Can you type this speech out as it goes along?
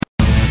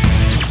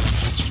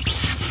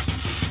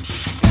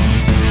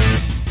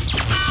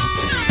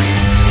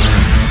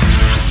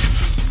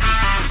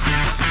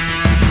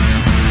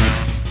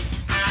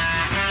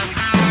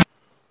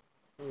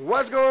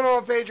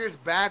on, Patriots?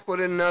 Back with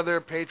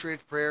another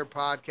Patriots Prayer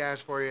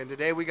podcast for you. And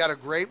today we got a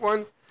great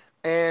one.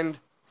 And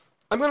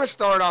I'm going to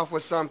start off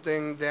with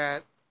something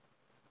that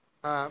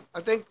I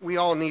think we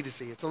all need to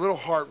see. It's a little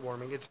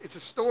heartwarming. It's a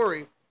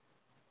story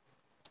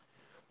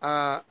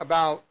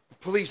about a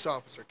police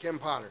officer, Kim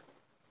Potter.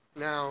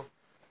 Now,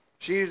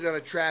 she's at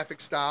a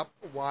traffic stop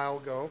a while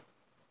ago.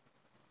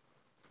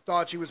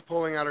 Thought she was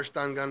pulling out her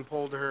stun gun,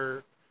 pulled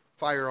her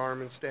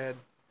firearm instead,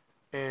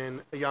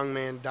 and a young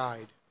man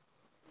died,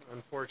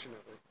 unfortunately.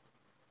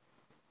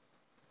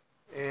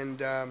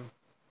 And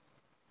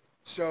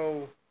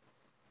so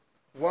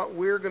what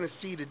we're going to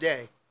see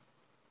today,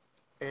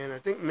 and I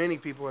think many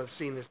people have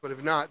seen this, but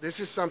if not, this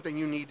is something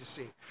you need to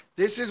see.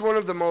 This is one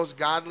of the most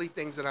godly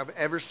things that I've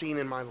ever seen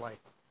in my life.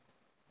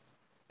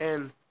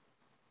 And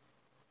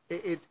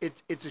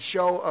it's a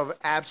show of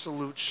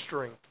absolute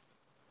strength,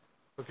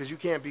 because you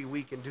can't be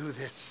weak and do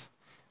this.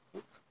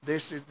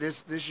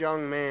 This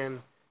young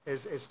man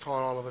has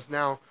taught all of us.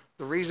 Now,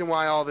 the reason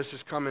why all this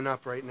is coming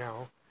up right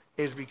now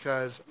is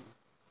because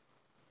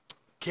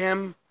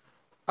Kim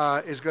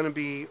is going to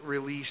be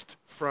released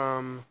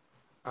from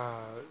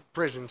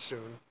prison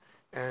soon.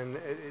 And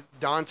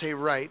Dante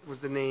Wright was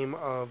the name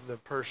of the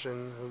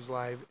person whose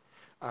life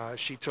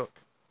she took.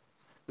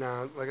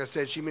 Now, like I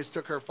said, she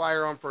mistook her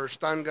firearm for her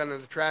stun gun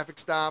at a traffic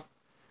stop,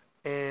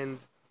 and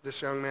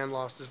this young man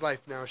lost his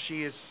life. Now,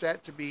 she is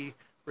set to be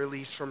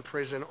released from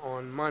prison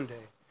on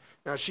Monday.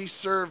 Now, she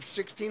served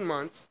 16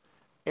 months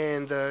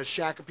in the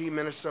Shakopee,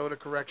 Minnesota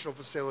Correctional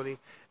Facility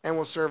and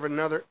will serve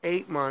another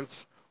 8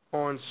 months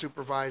on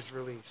supervised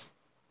release.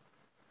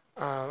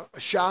 A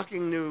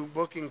shocking new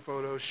booking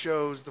photo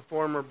shows the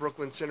former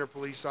Brooklyn Center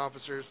police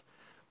officer's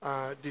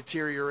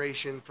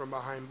deterioration from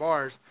behind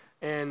bars.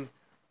 And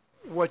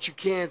what you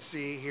can't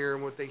see here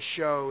and what they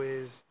show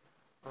is,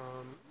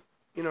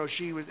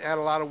 she had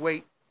a lot of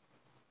weight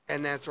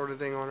and that sort of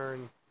thing on her,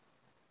 and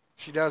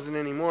she doesn't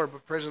anymore,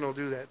 but prison will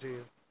do that to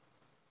you.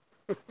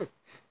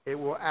 It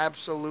will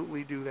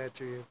absolutely do that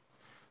to you.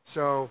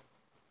 So,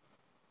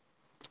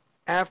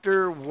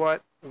 after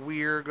what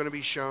we're going to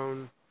be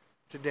shown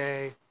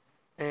today,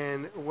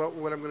 and what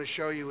I'm going to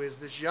show you is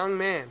this young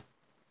man,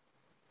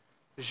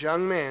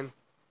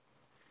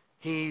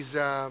 he's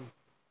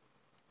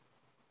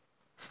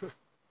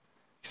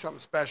something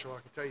special, I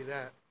can tell you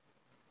that.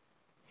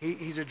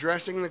 He's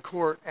addressing the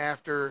court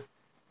after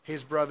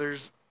his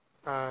brother's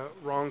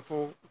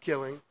wrongful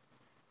killing,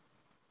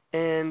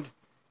 and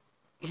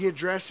he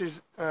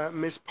addresses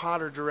Miss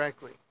Potter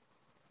directly.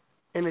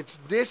 And it's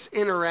this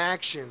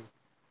interaction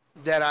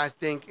that I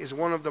think is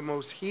one of the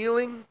most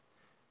healing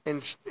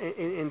and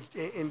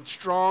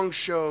strong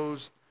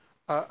shows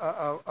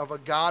of a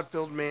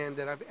God-filled man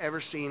that I've ever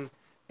seen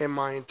in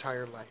my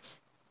entire life.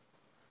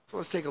 So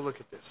let's take a look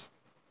at this.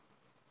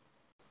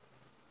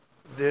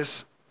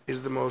 This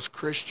is the most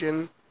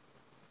Christian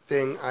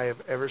thing I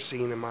have ever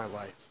seen in my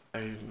life.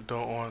 I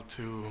don't want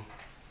to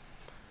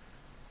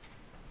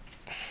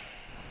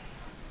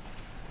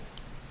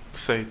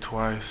say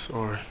twice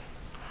or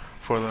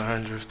for the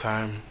 100th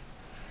time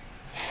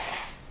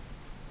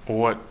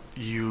what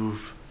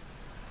you've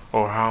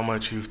or how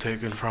much you've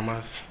taken from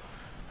us.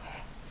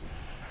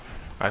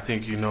 I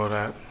think you know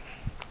that.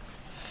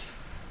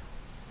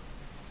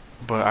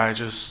 But I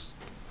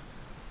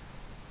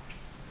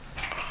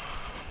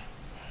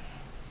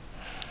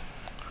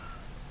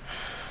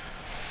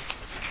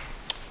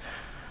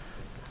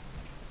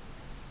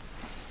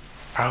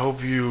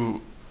hope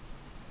you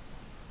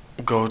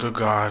go to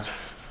God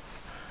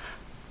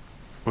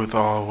with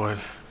all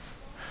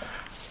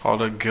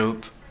the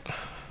guilt,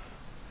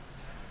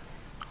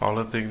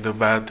 the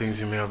bad things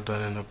you may have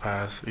done in the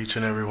past. Each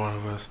and every one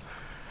of us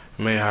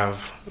may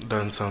have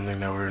done something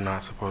that we're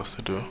not supposed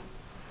to do.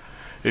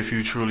 If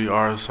you truly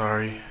are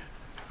sorry,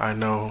 I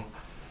know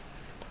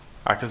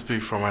I can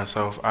speak for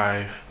myself.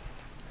 I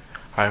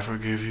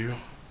forgive you.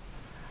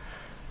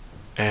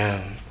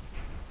 And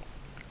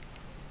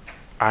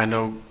I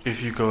know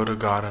if you go to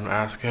God and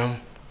ask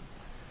Him,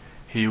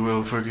 He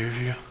will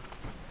forgive you.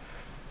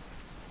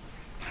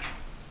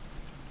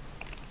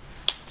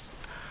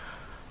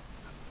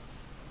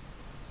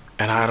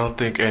 And I don't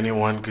think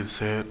anyone could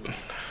say it.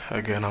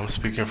 Again, I'm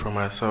speaking for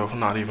myself,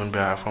 not even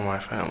behalf of my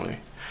family.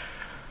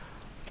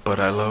 But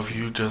I love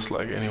you just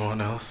like anyone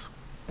else.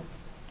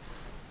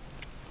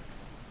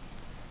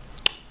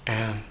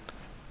 And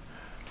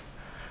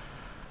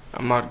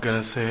I'm not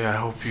gonna say I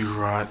hope you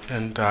rot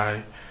and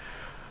die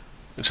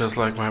just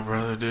like my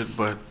brother did,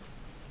 but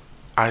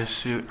I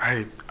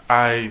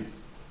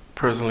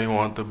personally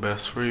want the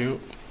best for you.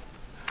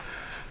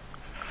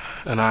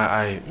 And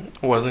I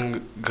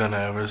wasn't gonna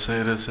ever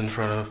say this in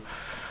front of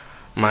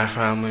my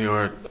family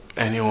or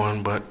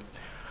anyone, but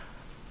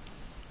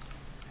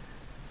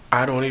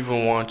I don't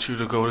even want you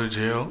to go to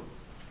jail.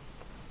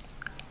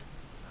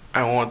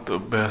 I want the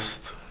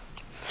best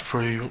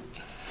for you.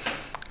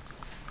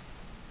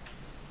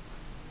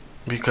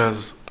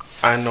 Because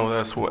I know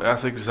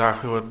that's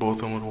exactly what both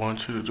of them would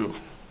want you to do.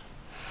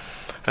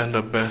 And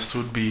the best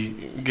would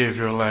be give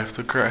your life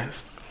to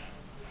Christ.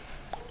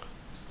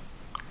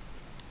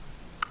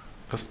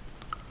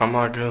 I'm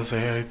not gonna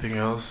say anything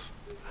else.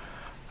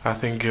 I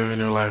think giving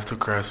your life to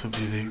Christ would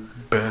be the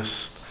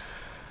best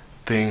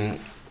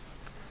thing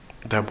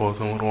that both of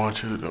them would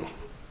want you to do.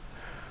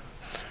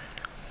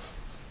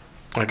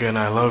 Again,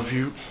 I love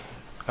you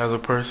as a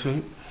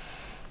person,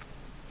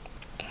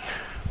 and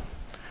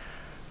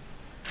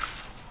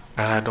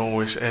I don't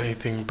wish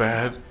anything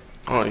bad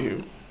on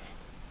you.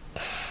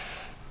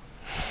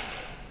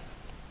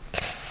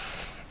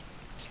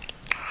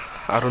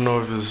 I don't know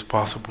if this is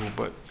possible,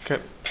 but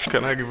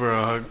can I give her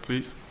a hug,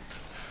 please?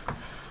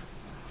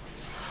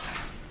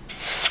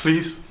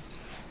 Please?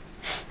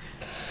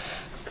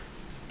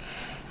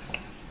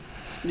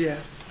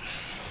 Yes.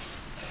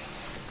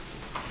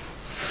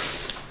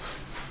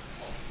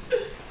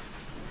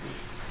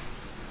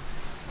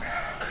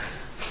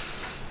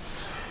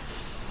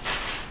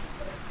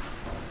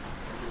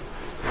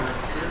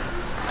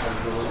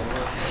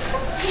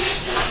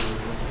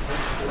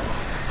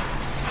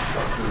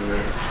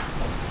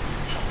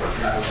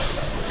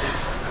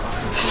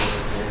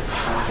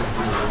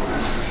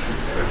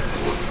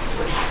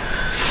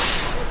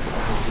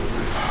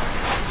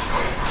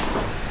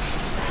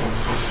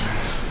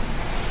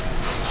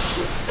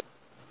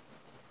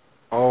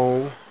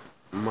 Oh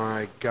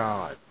my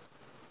God.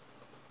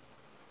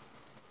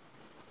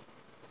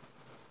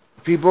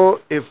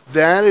 People, if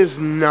that is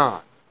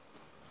not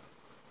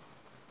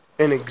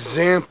an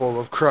example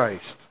of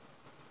Christ,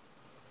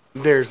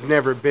 there's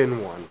never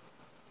been one.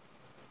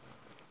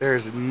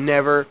 There's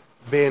never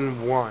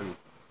been one.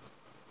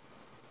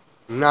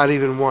 Not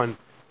even one.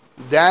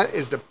 That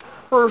is the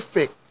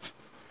perfect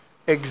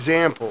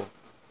example.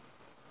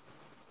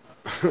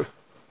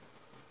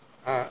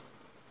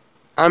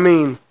 I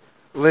mean,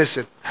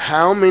 listen,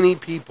 how many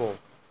people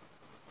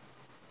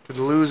could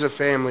lose a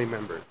family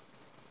member?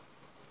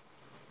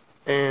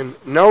 And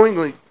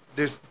knowingly,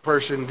 this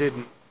person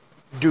didn't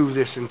do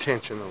this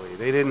intentionally.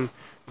 They didn't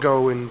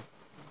go and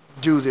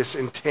do this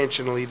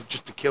intentionally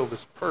just to kill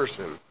this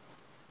person.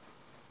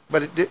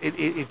 But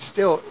it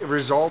still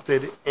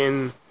resulted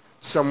in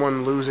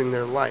someone losing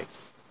their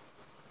life.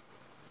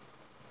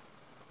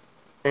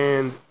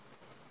 And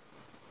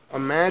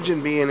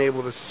imagine being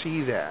able to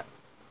see that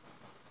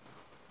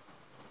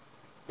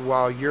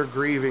while you're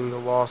grieving the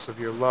loss of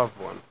your loved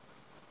one.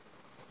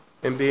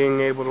 And being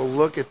able to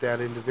look at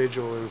that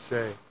individual and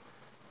say,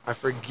 I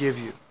forgive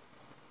you.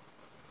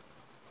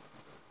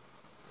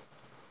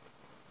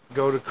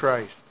 Go to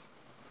Christ.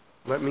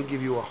 Let me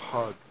give you a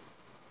hug.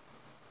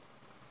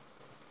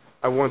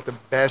 I want the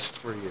best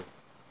for you.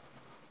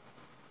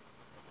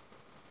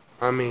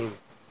 I mean,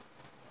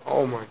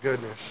 oh my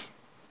goodness.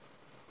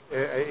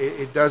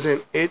 It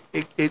doesn't,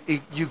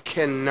 you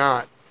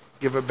cannot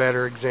give a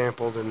better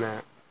example than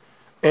that.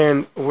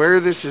 And where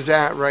this is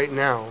at right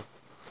now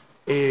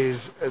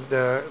is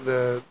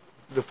the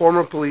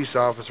former police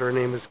officer. Her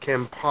name is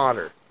Kim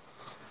Potter.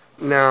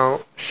 Now,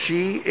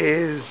 she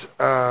is,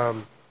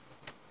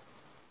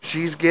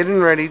 she's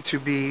getting ready to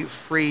be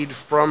freed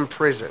from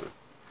prison.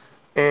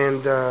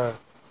 And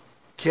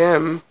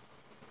Kim,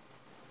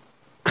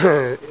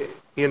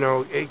 you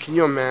know, can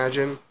you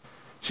imagine?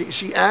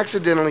 She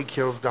accidentally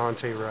kills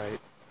Dante Wright,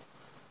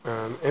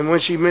 and when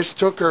she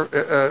mistook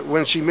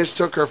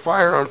her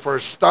firearm for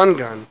a stun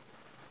gun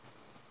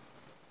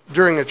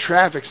during a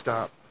traffic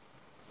stop,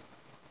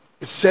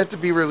 it's set to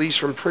be released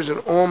from prison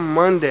on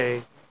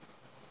Monday.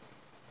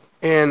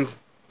 And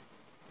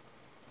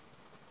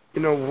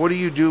you know, what do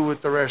you do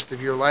with the rest of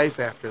your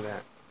life after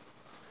that?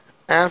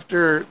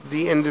 After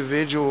the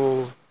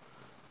individual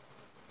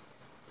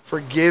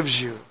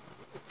forgives you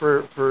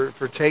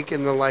for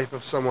taking the life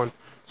of someone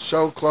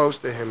so close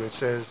to him and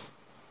says,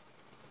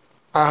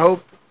 I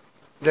hope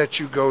that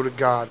you go to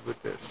God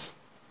with this.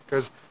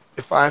 Because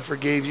if I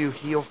forgave you,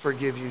 he'll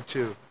forgive you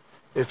too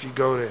if you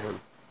go to him.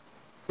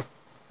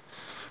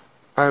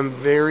 I'm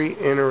very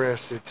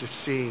interested to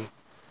see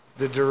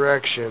the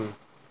direction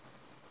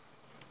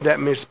that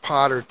Miss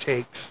Potter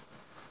takes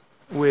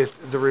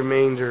with the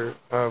remainder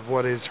of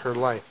what is her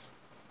life.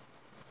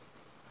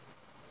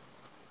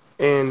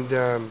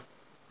 And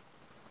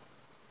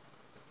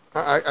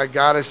I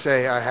gotta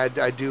say,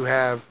 I do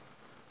have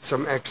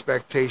some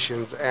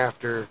expectations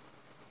after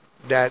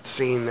that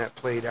scene that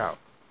played out.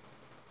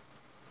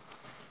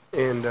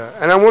 And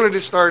I wanted to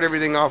start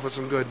everything off with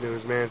some good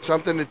news, man.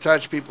 Something to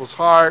touch people's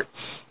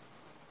hearts,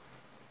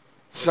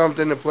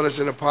 something to put us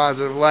in a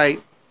positive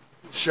light,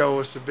 show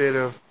us a bit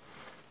of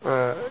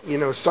you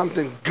know,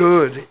 something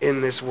good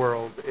in this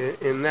world.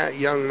 And that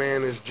young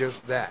man is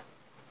just that.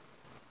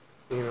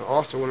 You know,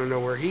 also want to know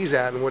where he's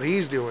at and what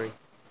he's doing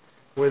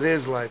with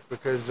his life,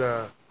 because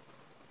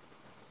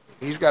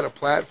he's got a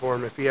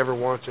platform if he ever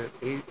wants it.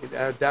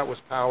 That was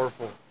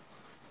powerful.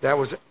 That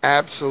was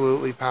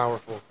absolutely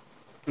powerful.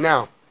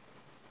 Now,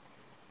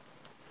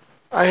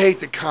 I hate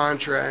to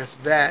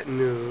contrast that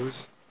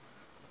news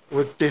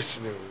with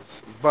this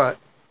news, but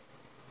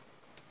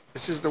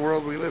this is the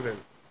world we live in.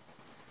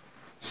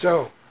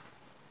 So,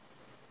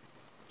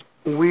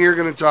 we're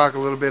going to talk a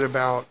little bit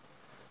about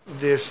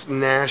this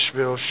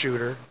Nashville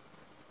shooter.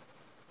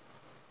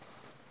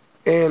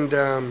 And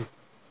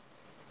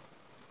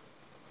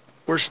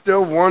we're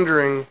still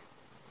wondering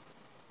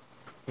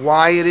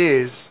why it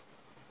is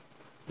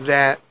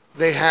that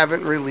they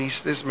haven't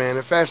released this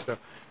manifesto.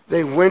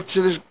 They went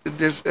to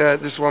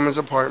this woman's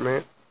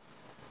apartment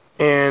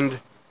and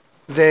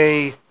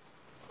they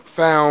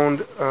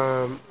found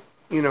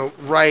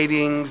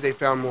writings. They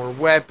found more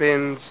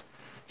weapons.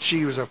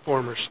 She was a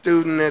former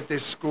student at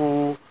this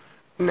school.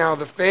 Now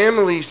the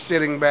family's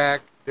sitting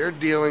back. They're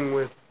dealing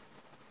with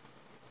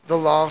the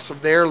loss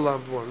of their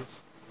loved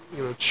ones,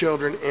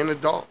 children and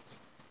adults.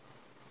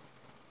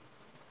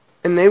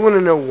 And they want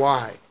to know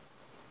why.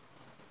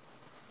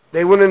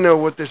 They want to know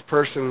what this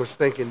person was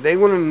thinking. They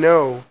want to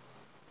know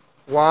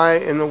why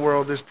in the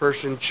world this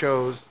person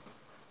chose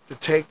to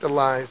take the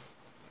lives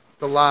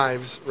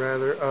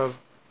of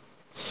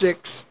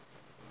 6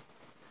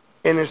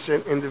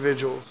 innocent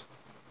individuals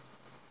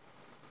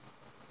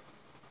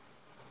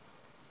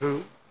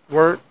who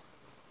weren't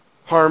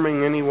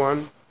harming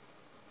anyone,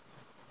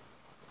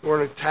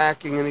 weren't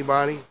attacking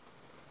anybody.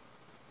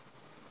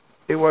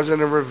 It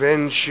wasn't a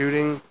revenge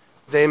shooting.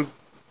 Them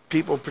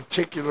people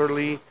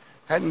particularly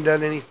hadn't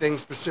done anything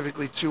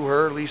specifically to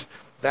her. At least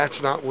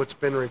that's not what's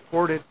been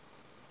reported.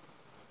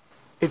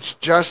 It's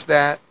just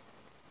that,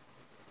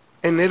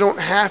 and they don't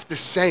have to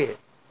say it,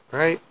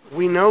 right?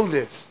 We know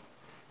this.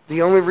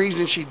 The only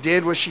reason she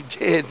did what she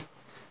did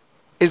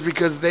is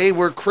because they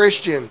were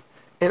Christian.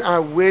 And I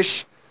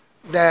wish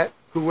that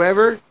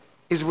whoever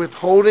is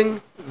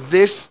withholding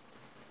this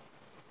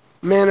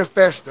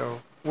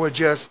manifesto would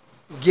just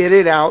get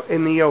it out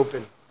in the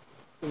open.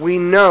 We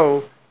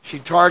know she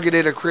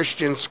targeted a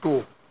Christian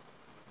school.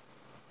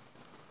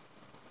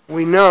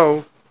 We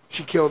know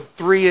she killed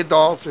 3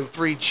 adults and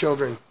 3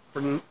 children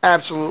for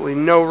absolutely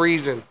no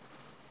reason.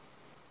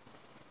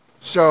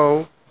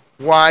 So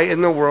why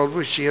in the world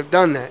would she have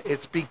done that?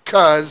 It's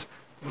because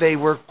they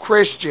were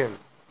Christian.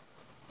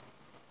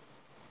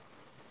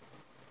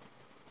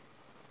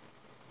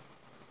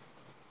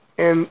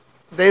 And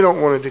they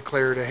don't want to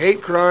declare it a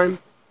hate crime.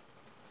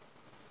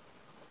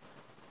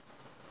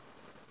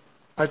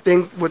 I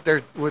think what they're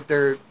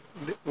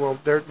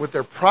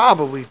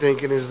probably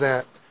thinking is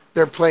that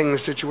they're playing the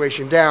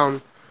situation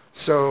down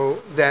so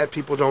that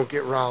people don't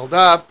get riled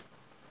up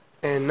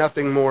and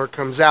nothing more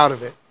comes out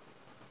of it.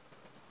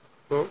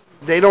 Well,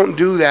 they don't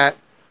do that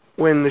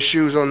when the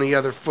shoe's on the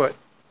other foot,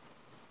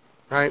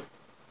 right?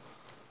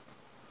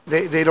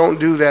 They don't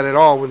do that at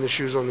all when the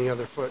shoe's on the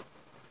other foot.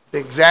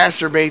 They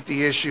exacerbate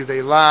the issue.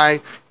 They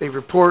lie. They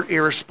report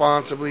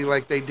irresponsibly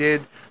like they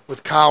did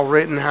with Kyle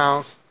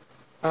Rittenhouse.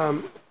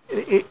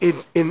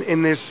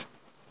 In this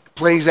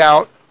plays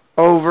out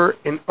over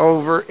and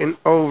over and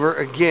over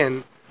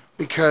again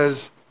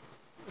because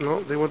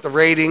they want the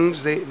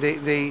ratings,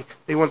 they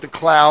want the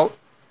clout,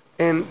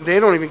 and they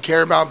don't even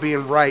care about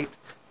being right.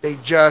 They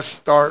just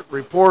start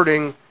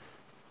reporting,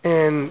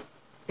 and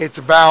it's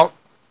about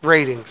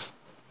ratings.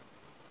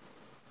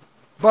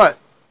 But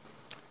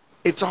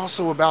it's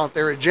also about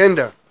their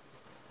agenda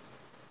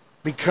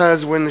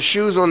because when the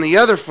shoe's on the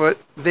other foot,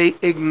 they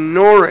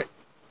ignore it.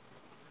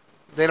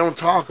 They don't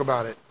talk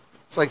about it.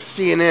 It's like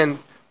CNN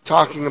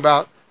talking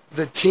about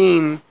the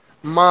teen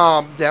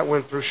mob that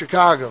went through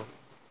Chicago.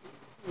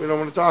 We don't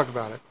want to talk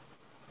about it.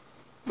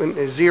 When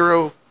there's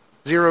 0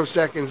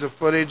 seconds of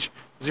footage,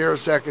 0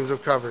 seconds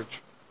of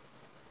coverage.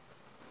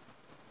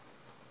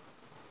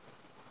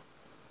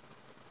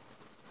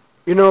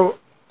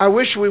 I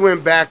wish we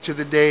went back to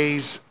the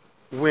days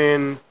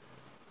when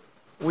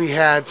we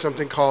had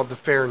something called the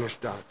Fairness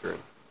Doctrine.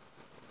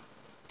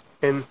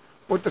 And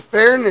what the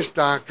Fairness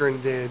Doctrine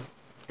did,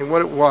 and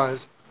what it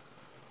was,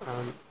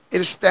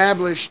 it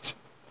established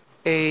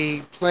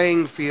a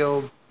playing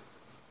field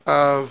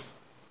of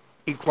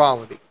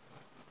equality,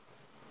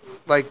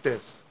 like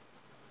this.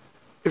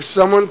 If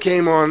someone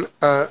came on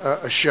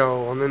a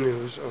show on the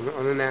news,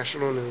 on the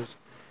national news,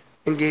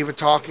 and gave a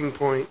talking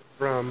point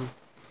from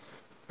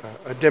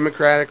a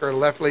Democratic or a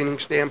left-leaning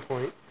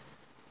standpoint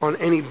on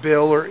any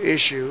bill or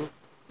issue,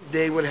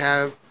 they would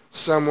have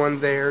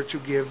someone there to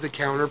give the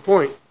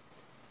counterpoint.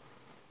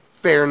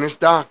 Fairness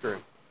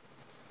Doctrine.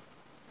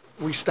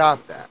 We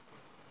stopped that.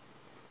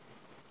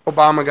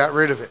 Obama got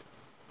rid of it.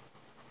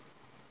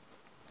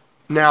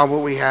 Now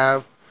what we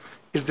have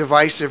is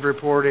divisive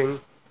reporting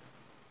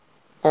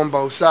on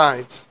both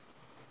sides.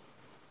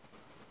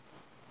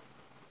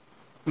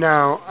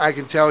 Now, I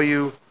can tell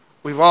you,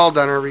 we've all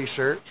done our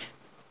research,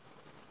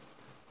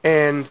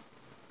 and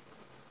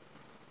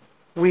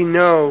we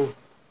know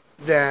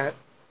that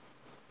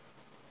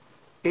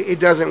it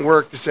doesn't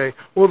work to say,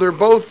 well, they're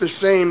both the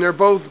same, they're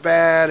both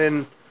bad,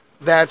 and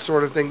that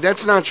sort of thing.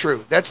 That's not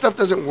true. That stuff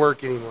doesn't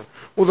work anymore.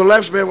 Well, the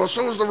left's bad, well,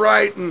 so is the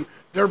right, and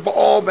they're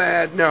all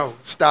bad. No,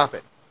 stop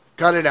it.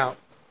 Cut it out.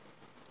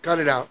 Cut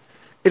it out.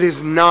 It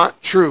is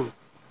not true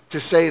to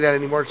say that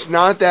anymore. It's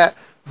not that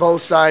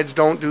both sides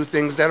don't do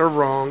things that are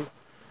wrong,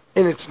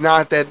 and it's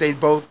not that they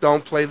both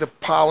don't play the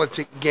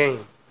politic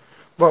game.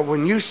 But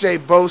when you say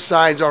both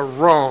sides are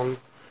wrong,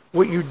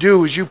 what you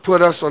do is you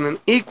put us on an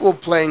equal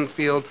playing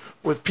field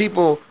with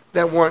people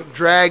that want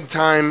drag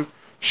time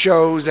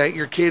shows at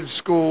your kids'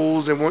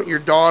 schools and want your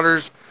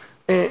daughters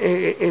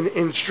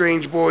and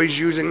strange boys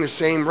using the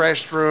same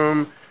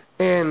restroom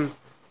and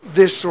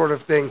this sort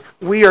of thing.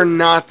 We are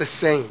not the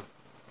same.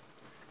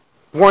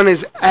 One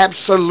is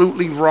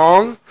absolutely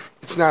wrong.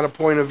 It's not a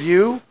point of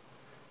view.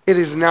 It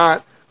is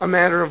not a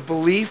matter of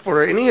belief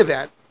or any of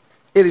that.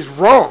 It is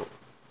wrong.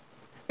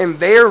 And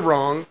they're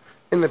wrong.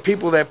 And the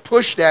people that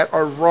push that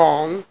are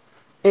wrong.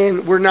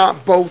 And we're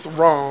not both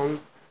wrong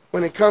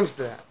when it comes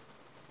to that.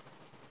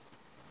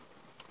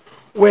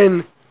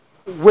 When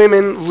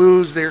women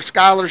lose their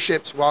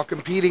scholarships while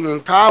competing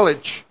in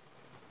college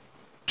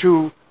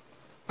to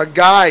a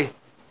guy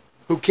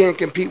who can't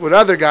compete with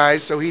other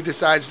guys, so he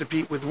decides to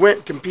compete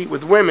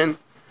with women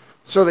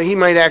so that he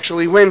might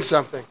actually win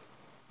something.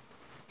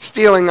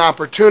 Stealing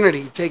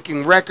opportunity,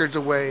 taking records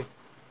away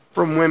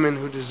from women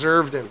who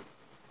deserve them.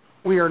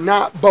 We are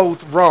not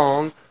both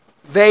wrong.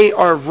 They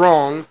are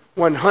wrong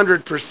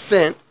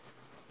 100%.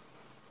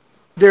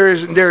 There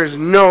is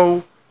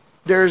no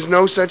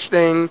such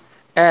thing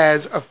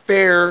as a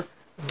fair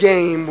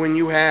game when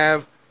you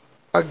have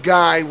a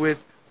guy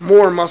with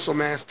more muscle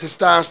mass,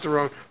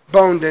 testosterone,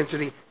 bone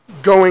density,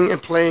 going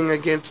and playing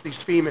against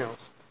these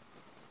females.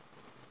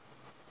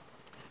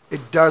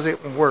 It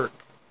doesn't work.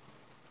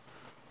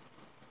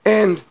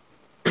 And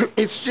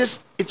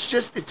it's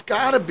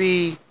got to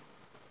be,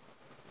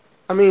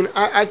 I mean,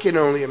 I can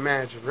only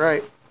imagine,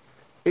 right?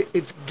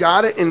 It's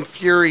got to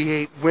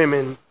infuriate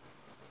women,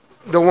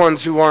 the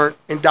ones who aren't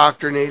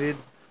indoctrinated,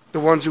 the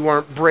ones who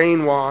aren't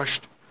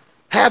brainwashed,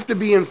 have to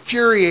be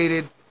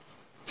infuriated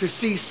to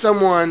see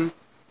someone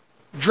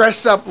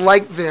dress up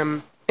like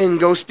them and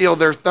go steal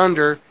their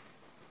thunder,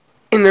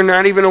 and they're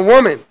not even a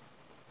woman.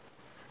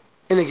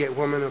 And they get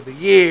Woman of the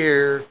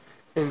Year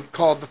and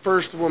called the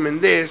first woman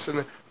this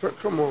and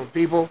come on,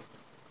 people.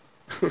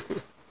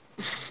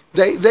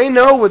 They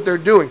know what they're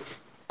doing.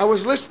 I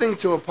was listening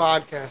to a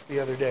podcast the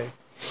other day.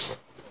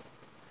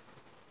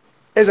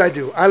 As I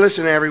do. I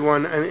listen to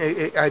everyone,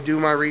 and I do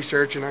my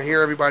research, and I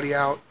hear everybody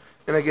out,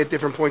 and I get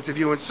different points of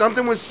view. And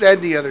something was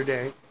said the other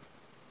day,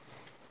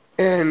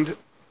 and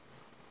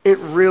it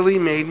really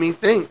made me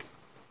think.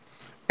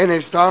 And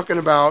it's talking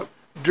about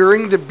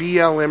during the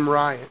BLM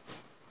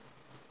riots,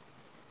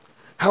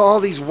 how all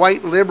these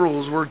white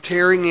liberals were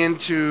tearing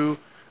into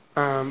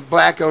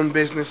black-owned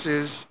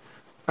businesses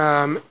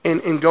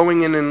and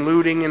going in and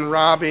looting and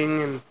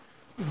robbing and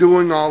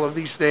doing all of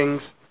these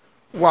things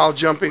while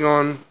jumping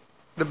on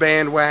the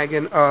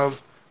bandwagon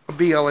of a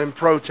BLM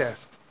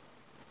protest.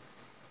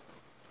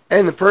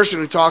 And the person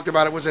who talked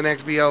about it was an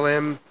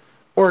ex-BLM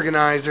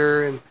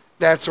organizer and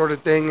that sort of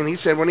thing. And he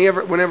said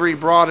whenever he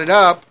brought it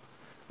up,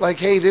 like,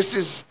 hey,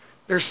 there's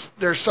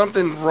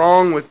something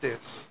wrong with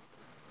this.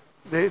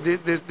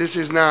 This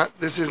is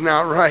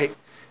not right.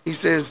 He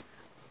says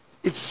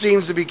it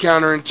seems to be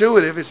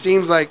counterintuitive. It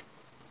seems like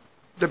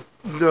the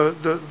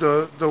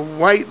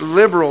white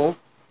liberal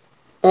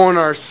on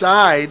our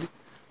side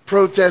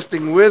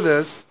protesting with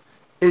us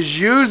is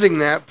using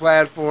that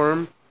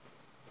platform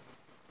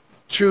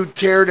to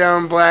tear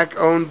down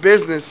black-owned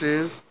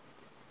businesses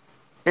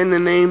in the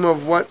name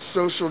of what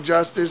social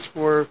justice.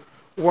 For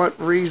what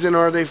reason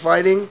are they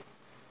fighting?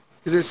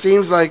 Because it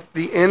seems like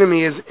the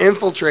enemy has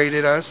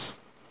infiltrated us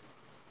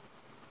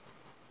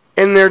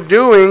and they're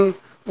doing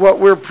what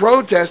we're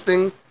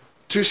protesting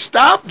to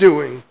stop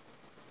doing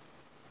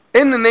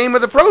in the name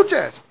of the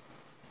protest.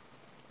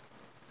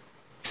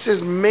 He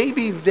says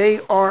maybe they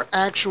are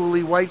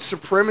actually white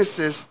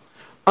supremacists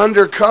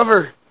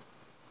undercover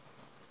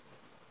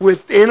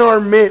within our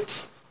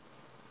midst,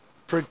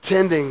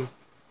 pretending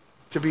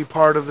to be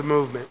part of the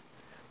movement.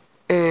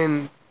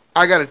 And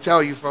I got to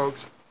tell you,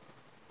 folks,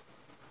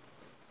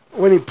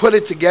 when he put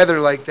it together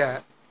like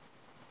that,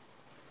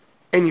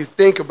 and you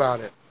think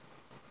about it,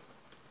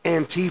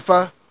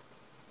 Antifa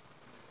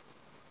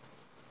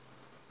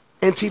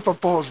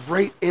falls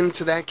right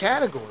into that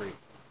category.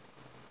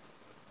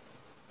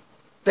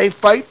 They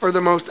fight for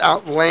the most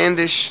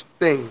outlandish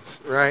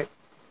things, right?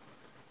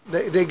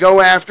 They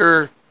go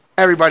after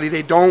everybody.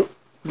 They don't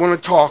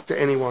want to talk to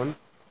anyone.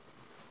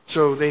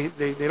 So they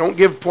don't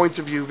give points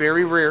of view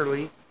very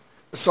rarely.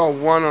 I saw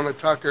one on a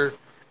Tucker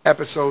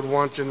episode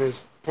once, and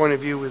his point of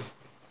view was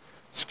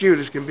skewed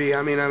as can be.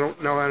 I mean, I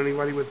don't know how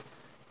anybody with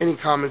any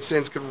common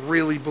sense could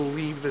really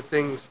believe the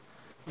things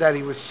that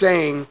he was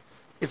saying.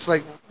 It's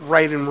like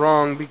right and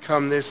wrong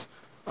become this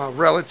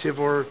relative,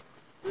 or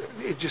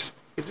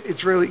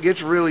it really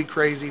gets really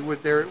crazy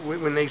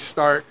when they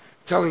start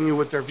telling you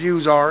what their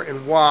views are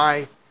and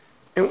why,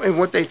 and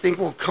what they think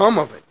will come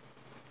of it.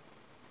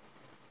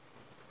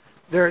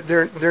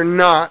 They're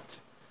not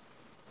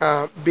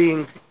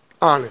being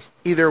honest,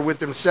 either with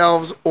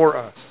themselves or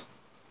us.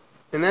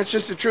 And that's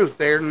just the truth.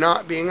 They're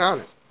not being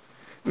honest.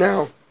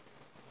 Now,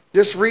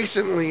 just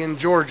recently in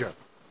Georgia,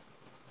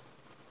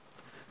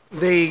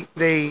 they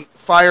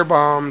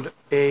firebombed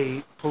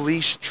a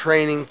police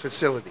training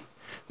facility.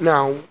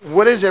 Now,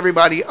 what is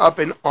everybody up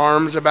in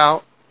arms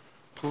about?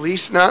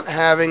 Police not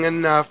having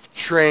enough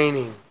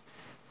training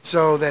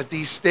so that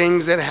these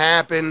things that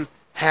happen,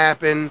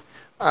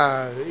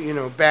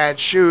 bad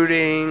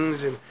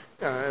shootings and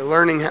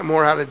learning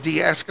more how to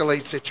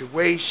de-escalate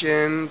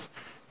situations,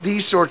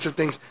 these sorts of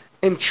things.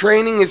 And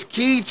training is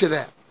key to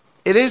that.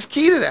 It is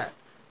key to that.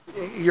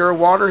 You're a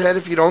waterhead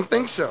if you don't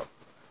think so.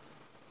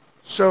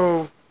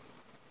 So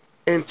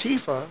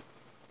Antifa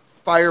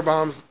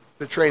firebombs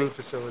the training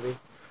facility,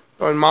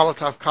 throwing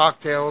Molotov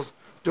cocktails,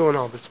 doing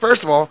all this.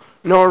 First of all,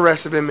 no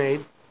arrests have been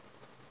made.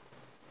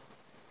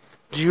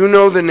 Do you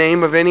know the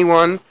name of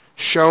anyone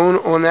shown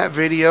on that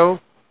video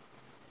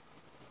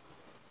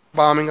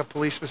bombing a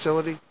police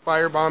facility,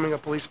 firebombing a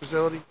police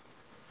facility?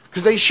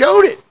 Because they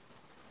showed it.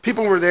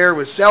 People were there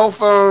with cell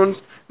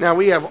phones. Now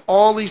we have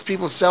all these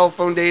people's cell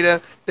phone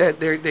data that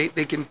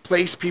they can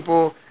place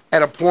people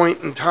at a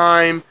point in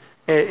time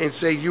and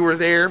say you were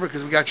there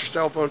because we got your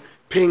cell phone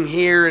ping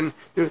here. And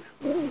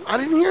I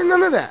didn't hear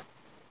none of that.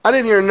 I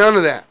didn't hear none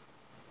of that.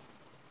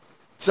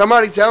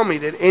 Somebody tell me,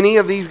 did any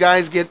of these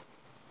guys get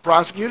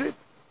prosecuted?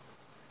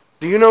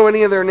 Do you know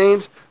any of their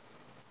names?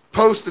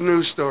 Post the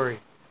news story.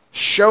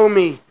 Show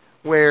me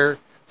where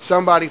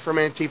somebody from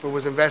Antifa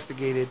was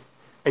investigated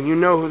and you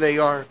know who they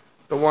are,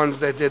 the ones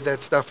that did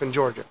that stuff in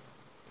Georgia.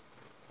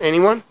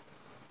 Anyone?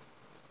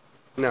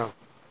 No.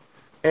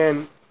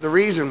 And the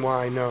reason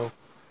why I know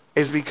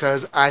is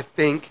because I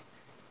think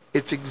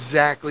it's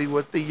exactly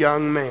what the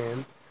young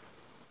man,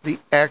 the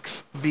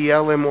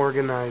ex-BLM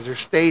organizer,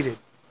 stated.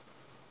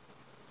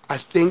 I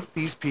think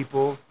these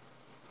people,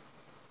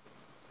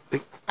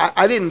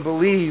 I didn't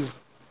believe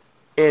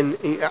in,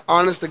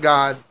 honest to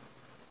God,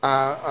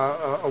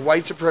 a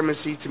white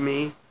supremacy to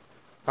me.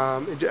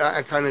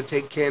 I kind of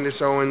take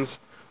Candace Owens'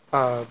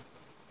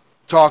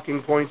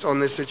 talking points on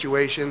this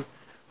situation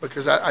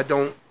because I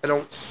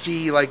don't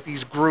see like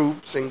these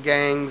groups and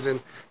gangs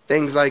and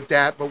things like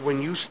that. But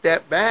when you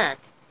step back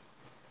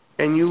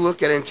and you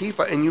look at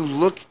Antifa and you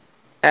look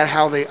at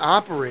how they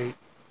operate,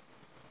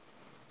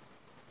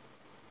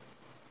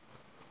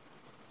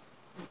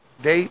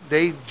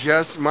 they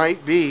just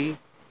might be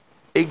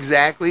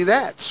exactly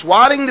that.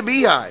 Swatting the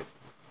beehive.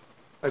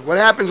 Like what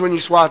happens when you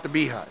swat the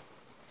beehive?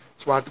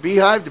 Swat the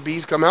beehive, the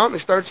bees come out and they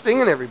start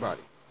stinging everybody.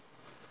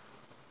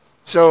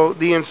 So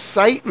the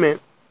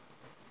incitement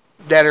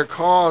that are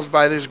caused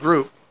by this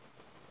group,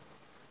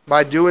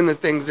 by doing the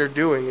things they're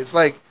doing, it's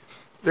like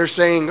they're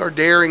saying or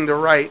daring the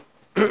right,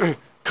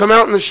 come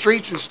out in the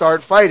streets and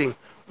start fighting.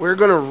 We're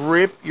going to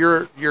rip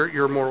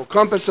your moral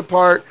compass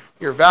apart,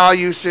 your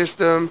value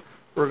system.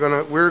 We're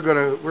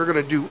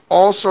gonna do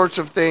all sorts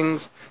of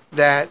things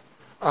that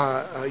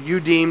you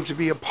deem to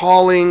be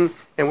appalling,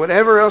 and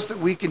whatever else that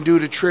we can do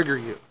to trigger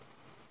you.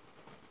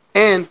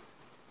 And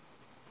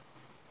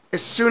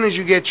as soon as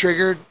you get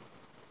triggered,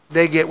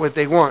 they get what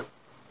they want,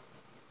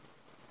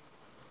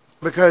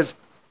 because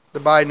the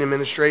Biden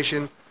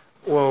administration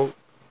will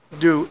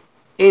do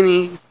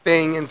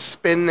anything and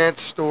spin that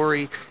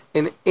story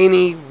in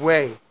any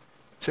way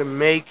to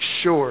make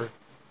sure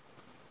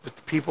that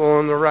the people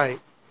on the right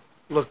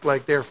look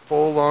like they're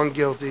full-on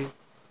guilty,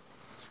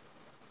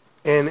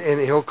 and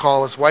he'll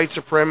call us white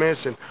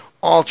supremacists and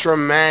ultra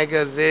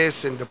MAGA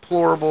this and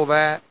deplorable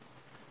that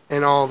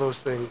and all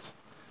those things.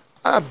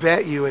 I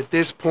bet you at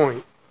this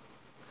point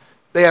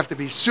they have to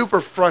be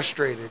super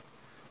frustrated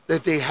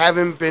that they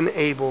haven't been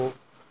able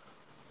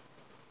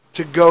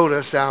to goad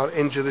us out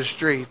into the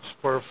streets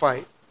for a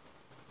fight,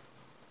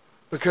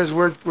 because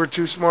we're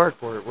too smart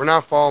for it. We're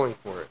not falling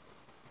for it.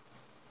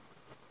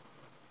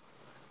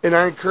 And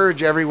I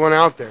encourage everyone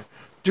out there,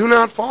 do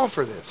not fall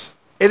for this.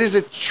 It is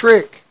a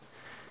trick.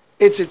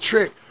 It's a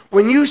trick.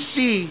 When you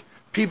see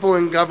people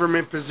in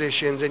government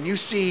positions and you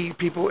see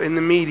people in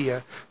the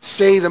media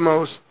say the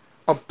most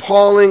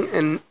appalling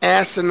and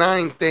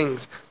asinine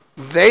things,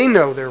 they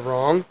know they're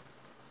wrong.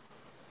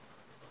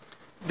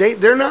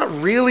 They're not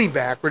really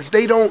backwards.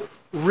 They don't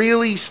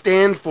really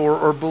stand for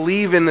or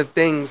believe in the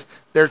things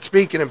they're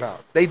speaking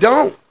about. They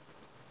don't.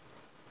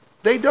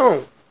 They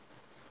don't.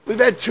 We've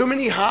had too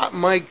many hot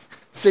mic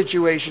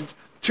situations,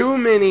 too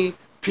many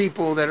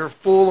people that are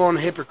full-on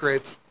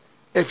hypocrites.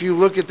 If you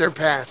look at their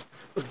past,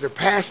 look at their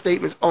past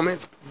statements. Oh man,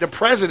 the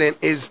president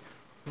is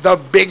the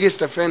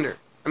biggest offender.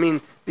 I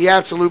mean, the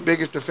absolute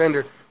biggest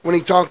offender. When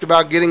he talked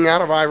about getting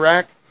out of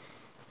Iraq,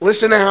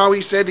 listen to how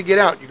he said to get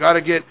out. You got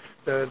to get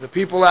the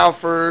people out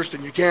first,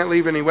 and you can't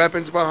leave any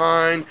weapons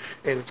behind,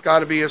 and it's got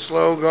to be a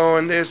slow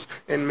going this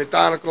and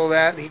methodical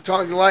that. And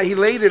he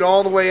laid it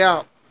all the way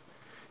out.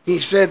 He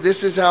said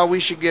this is how we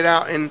should get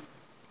out. And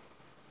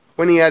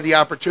when he had the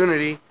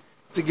opportunity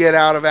to get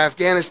out of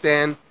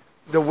Afghanistan,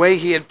 the way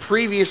he had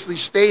previously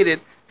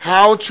stated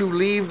how to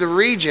leave the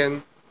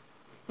region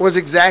was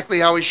exactly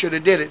how he should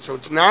have did it. So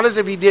it's not as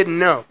if he didn't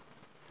know.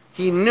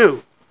 He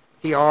knew.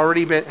 He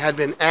already had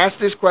been asked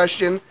this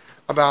question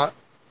about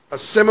a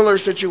similar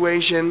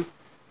situation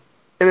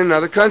in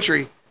another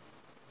country.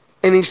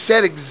 And he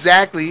said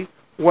exactly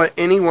what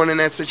anyone in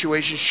that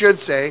situation should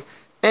say.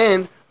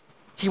 And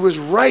he was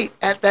right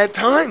at that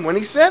time when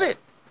he said it.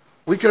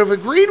 We could have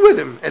agreed with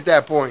him at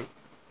that point.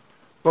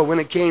 But when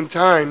it came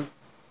time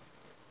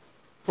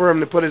for him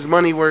to put his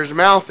money where his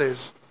mouth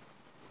is,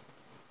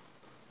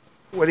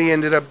 what he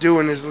ended up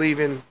doing is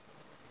leaving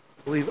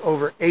I believe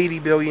over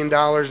 $80 billion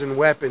in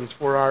weapons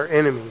for our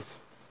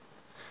enemies,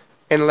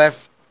 and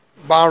left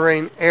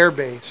Bahrain Air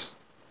Base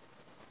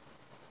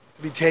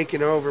to be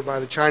taken over by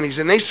the Chinese.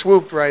 And they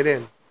swooped right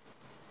in.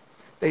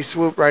 They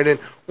swooped right in.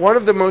 One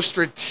of the most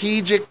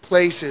strategic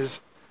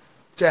places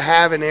to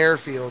have an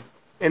airfield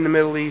in the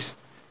Middle East,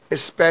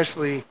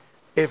 especially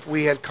if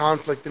we had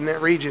conflict in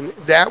that region.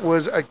 That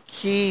was a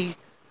key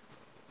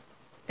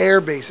air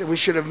base, and we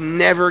should have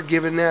never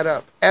given that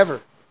up,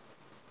 ever.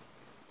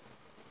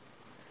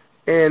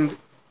 And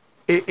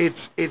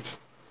it's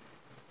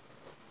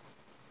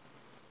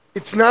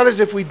not as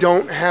if we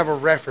don't have a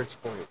reference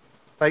point.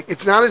 Like,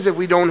 it's not as if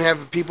we don't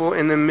have people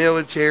in the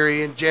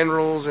military and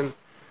generals and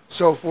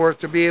so forth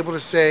to be able to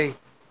say,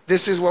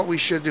 this is what we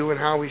should do and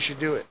how we should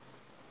do it.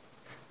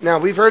 Now,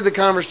 we've heard the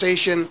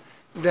conversation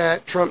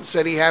that Trump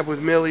said he had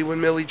with Milley when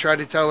Milley tried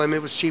to tell him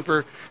it was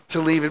cheaper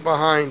to leave it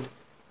behind.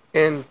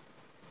 And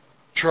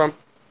Trump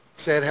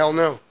said, hell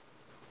no.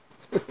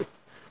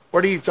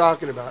 What are you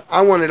talking about?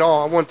 I want it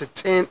all. I want the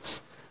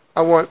tents.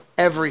 I want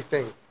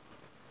everything.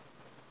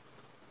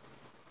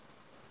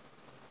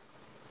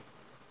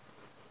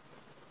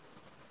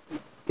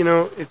 You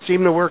know, it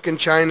seemed to work in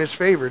China's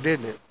favor,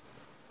 didn't it?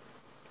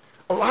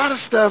 A lot of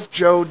stuff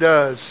Joe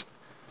does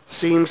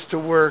seems to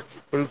work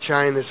in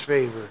China's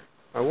favor.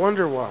 I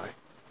wonder why.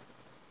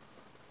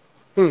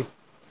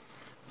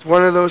 It's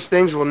one of those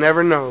things we'll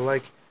never know,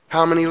 like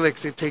how many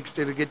licks it takes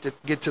to get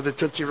to the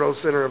Tootsie Roll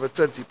center of a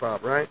Tootsie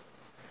Pop, right?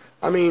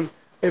 I mean,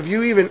 if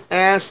you even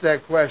ask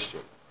the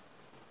question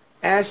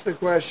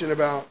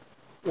about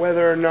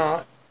whether or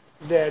not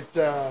that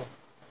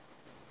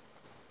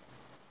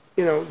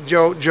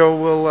Joe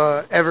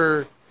will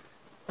ever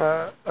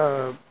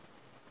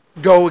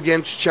go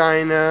against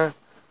China,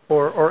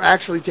 or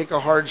actually take a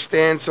hard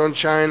stance on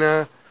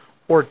China,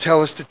 or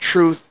tell us the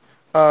truth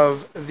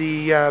of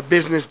the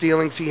business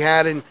dealings he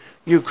had in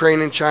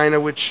Ukraine and China,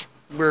 which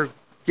we're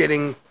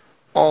getting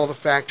all the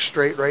facts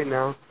straight right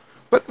now.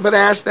 But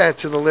ask that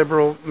to the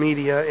liberal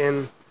media,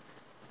 and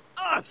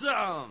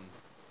awesome.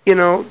 You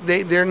know,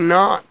 they're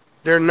not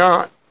going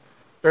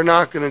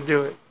to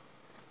do it.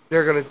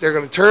 They're going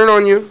to turn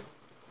on you.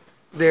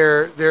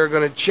 They're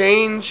going to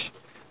change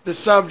the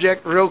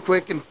subject real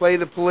quick and play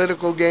the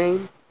political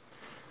game.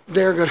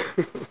 They're going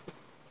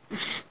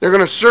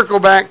to circle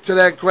back to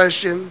that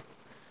question.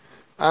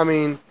 I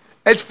mean,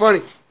 it's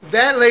funny.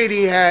 That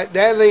lady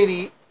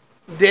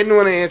didn't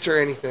want to answer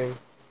anything.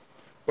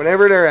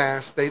 Whenever they're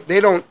asked, they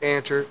don't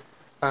answer.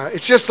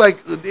 It's just like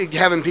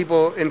having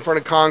people in front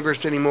of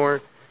Congress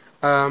anymore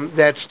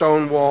that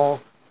stonewall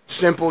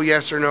simple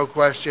yes or no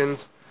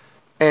questions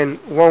and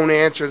won't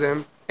answer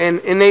them. And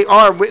they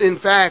are, in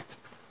fact,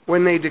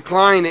 when they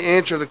decline to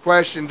answer the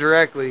question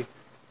directly,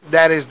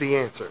 that is the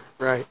answer,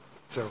 right?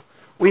 So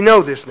we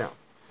know this now.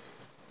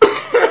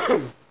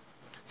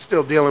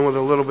 Still dealing with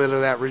a little bit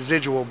of that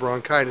residual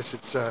bronchitis.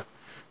 It's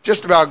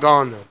just about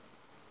gone, though.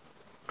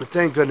 But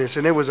thank goodness.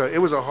 And it was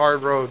a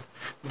hard road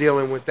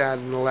dealing with that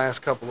in the last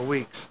couple of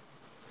weeks.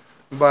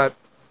 But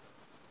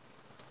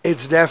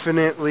it's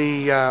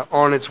definitely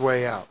on its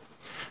way out.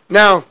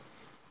 Now,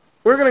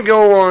 we're going to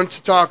go on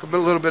to talk a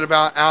little bit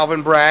about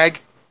Alvin Bragg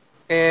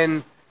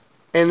and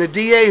the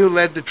DA who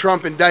led the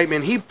Trump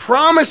indictment. He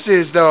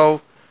promises,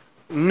 though,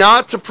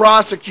 not to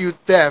prosecute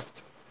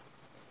theft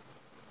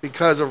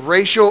because of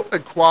racial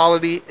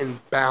equality and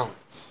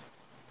balance.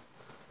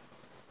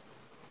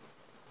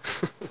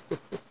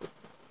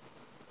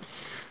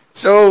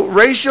 So,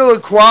 racial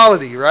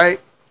equality, right?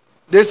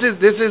 This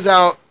is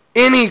how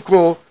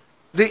unequal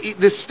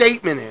the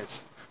statement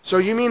is. So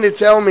you mean to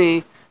tell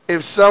me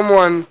if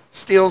someone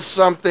steals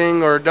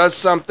something or does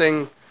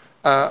something,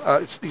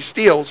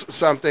 steals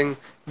something,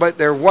 but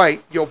they're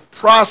white, you'll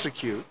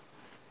prosecute,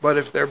 but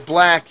if they're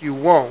black, you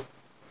won't.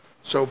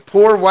 So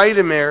poor white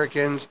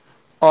Americans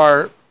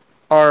are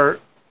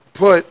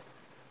put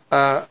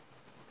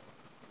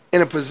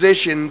in a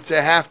position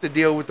to have to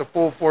deal with the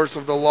full force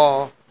of the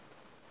law,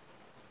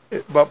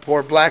 but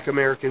poor black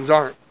Americans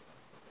aren't.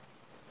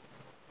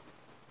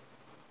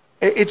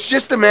 It's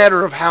just a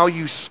matter of how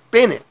you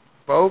spin it,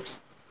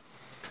 folks.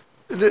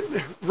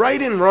 The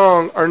right and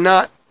wrong are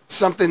not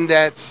something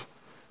that's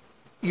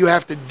you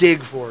have to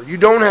dig for. You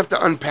don't have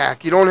to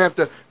unpack. You don't have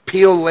to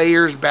peel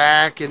layers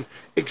back and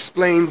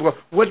explain, well,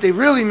 what they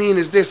really mean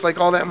is this, like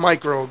all that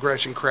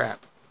microaggression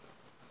crap.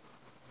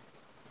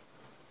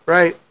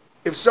 Right?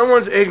 If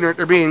someone's ignorant,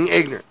 they're being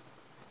ignorant.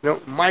 You know,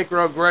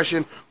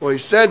 microaggression, well, he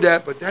said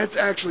that, but that's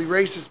actually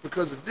racist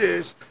because of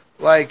this.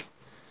 Like,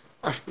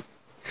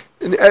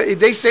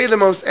 they say the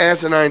most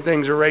asinine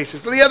things are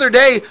racist. The other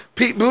day,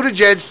 Pete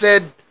Buttigieg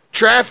said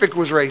traffic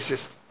was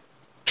racist.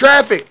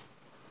 Traffic.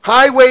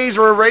 Highways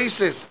were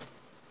racist.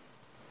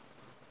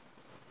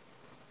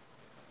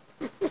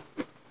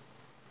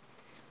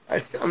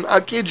 I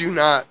kid you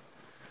not.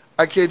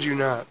 I kid you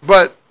not.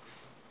 But,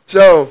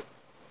 so,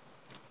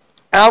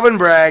 Alvin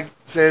Bragg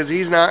says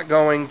he's not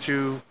going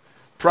to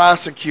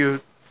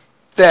prosecute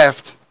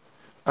theft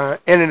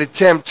in an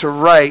attempt to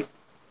right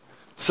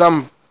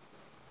some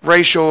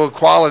racial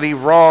equality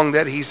wrong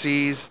that he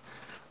sees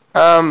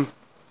And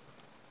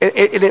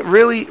it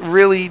really,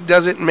 really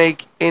doesn't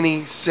make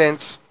any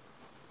sense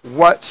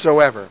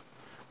whatsoever.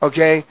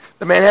 Okay,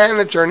 the Manhattan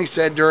attorney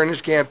said during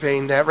his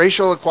campaign that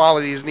racial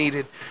equality is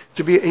needed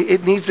to be.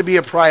 It needs to be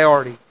a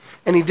priority,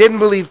 and he didn't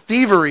believe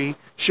thievery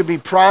should be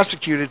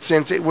prosecuted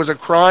since it was a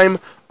crime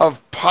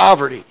of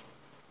poverty.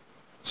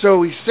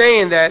 So he's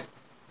saying that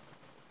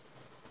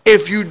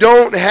if you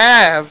don't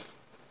have,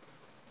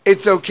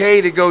 it's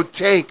okay to go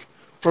take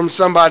from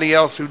somebody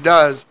else who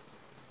does,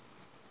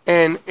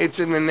 and it's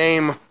in the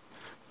name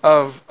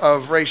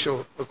of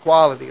racial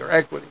equality or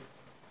equity.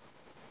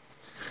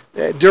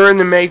 During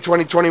the May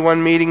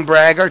 2021 meeting,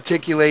 Bragg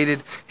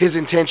articulated his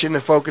intention to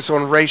focus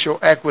on racial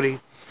equity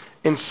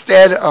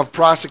instead of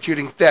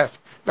prosecuting theft.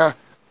 Now,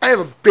 I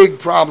have a big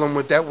problem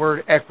with that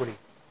word equity.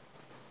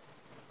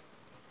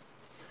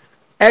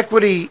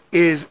 Equity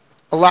is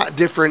a lot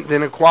different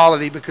than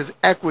equality because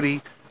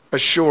equity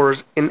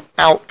assures an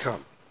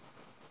outcome.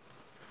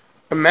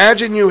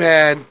 Imagine you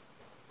had,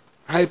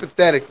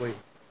 hypothetically,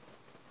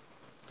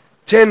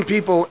 10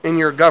 people in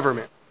your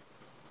government.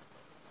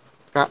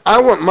 Now,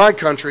 I want my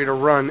country to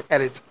run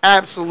at its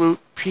absolute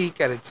peak,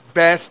 at its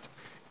best.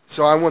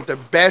 So I want the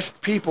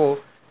best people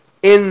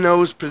in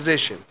those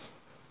positions.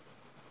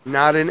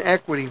 Not in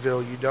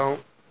Equityville, you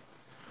don't.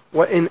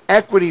 What in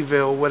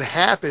Equityville, what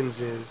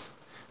happens is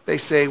they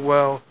say,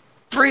 well,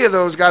 3 of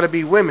those got to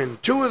be women,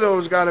 2 of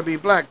those got to be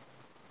black,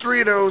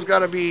 3 of those got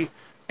to be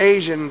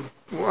Asian,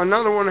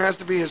 another one has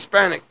to be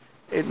Hispanic.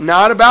 It's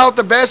not about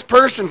the best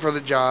person for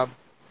the job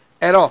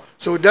at all.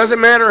 So it doesn't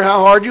matter how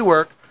hard you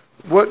work,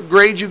 what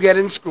grades you get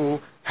in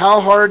school, how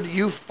hard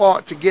you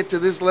fought to get to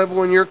this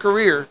level in your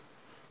career,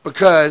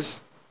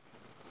 because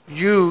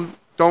you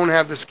don't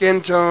have the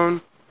skin tone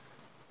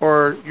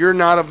or you're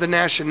not of the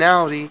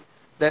nationality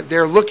that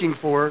they're looking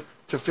for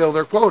to fill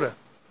their quota.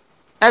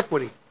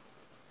 Equity.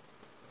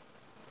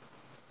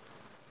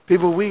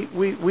 People,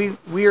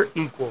 we're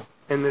equal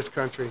in this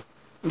country.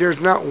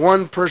 There's not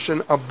one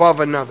person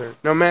above another,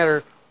 no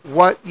matter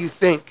what you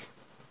think.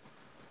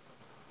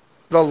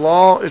 The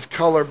law is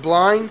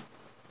colorblind,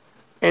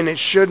 and it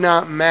should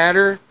not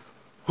matter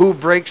who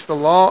breaks the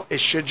law. It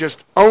should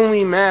just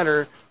only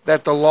matter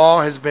that the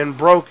law has been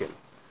broken.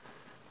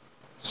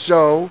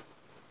 So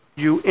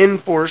you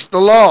enforce the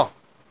law.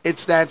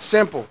 It's that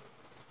simple.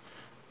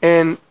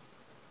 And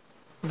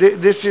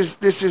this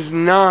is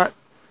not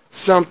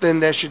something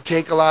that should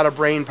take a lot of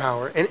brain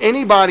power. And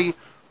anybody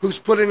who's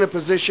put in a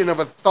position of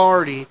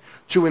authority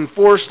to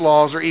enforce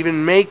laws or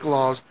even make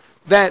laws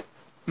that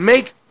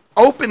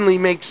openly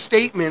make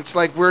statements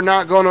like we're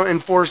not going to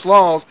enforce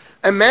laws.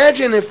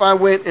 Imagine if I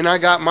went and I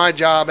got my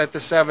job at the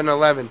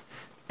 7-Eleven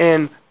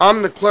and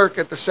I'm the clerk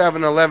at the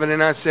 7-Eleven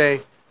and I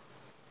say,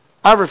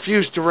 I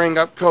refuse to ring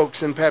up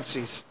Cokes and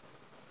Pepsis.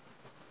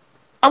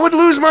 I would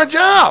lose my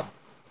job.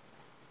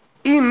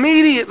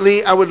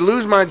 Immediately, I would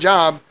lose my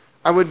job.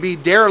 I would be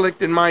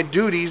derelict in my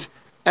duties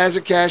as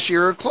a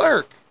cashier or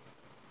clerk.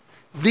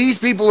 These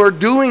people are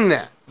doing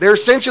that. They're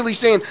essentially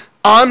saying,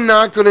 I'm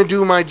not going to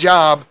do my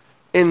job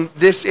in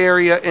this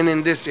area and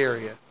in this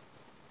area.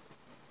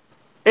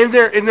 And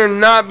they're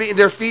not being,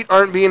 their feet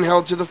aren't being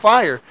held to the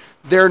fire.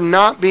 They're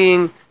not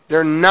being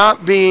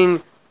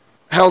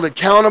held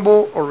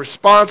accountable or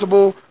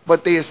responsible,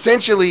 but they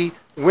essentially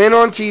went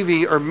on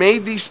TV or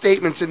made these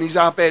statements in these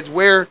op-eds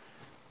where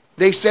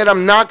they said,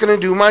 I'm not going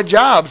to do my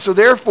job. So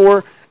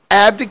therefore,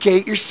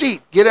 abdicate your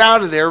seat. Get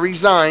out of there,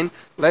 resign.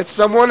 Let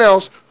someone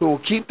else who will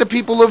keep the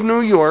people of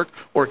New York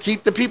or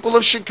keep the people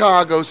of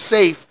Chicago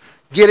safe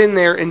get in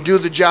there and do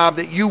the job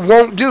that you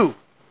won't do.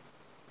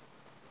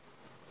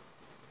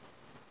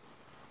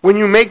 When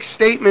you make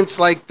statements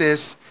like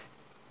this,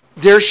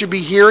 there should be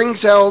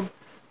hearings held.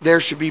 There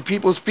should be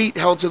people's feet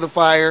held to the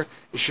fire.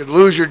 You should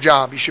lose your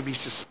job. You should be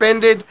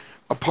suspended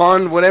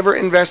upon whatever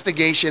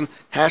investigation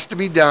has to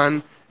be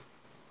done,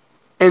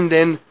 and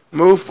then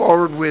move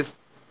forward with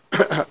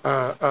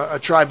a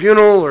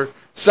tribunal or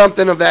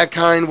something of that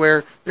kind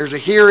where there's a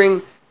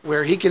hearing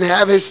where he can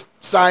have his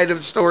side of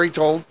the story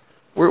told.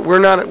 We're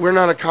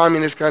not a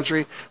communist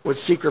country with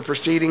secret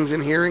proceedings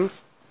and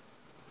hearings.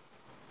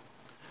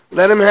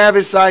 Let him have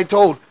his side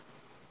told.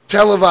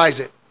 Televise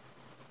it.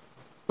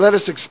 Let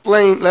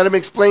him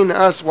explain to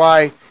us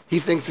why he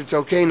thinks it's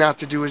okay not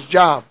to do his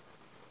job.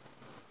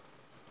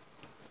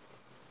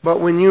 But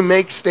when you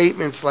make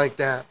statements like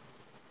that,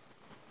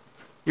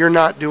 you're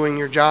not doing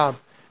your job.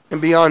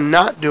 And beyond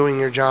not doing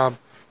your job,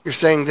 you're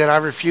saying that I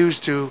refuse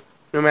to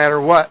no matter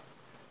what.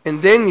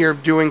 And then you're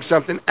doing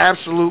something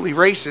absolutely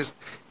racist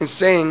and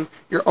saying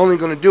you're only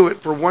going to do it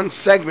for one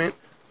segment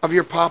of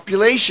your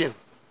population.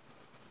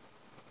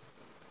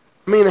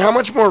 I mean, how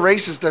much more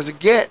racist does it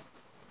get?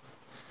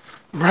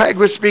 Bragg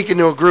was speaking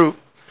to a group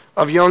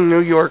of young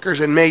New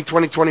Yorkers in May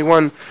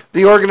 2021.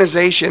 The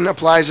organization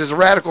applies as a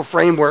radical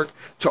framework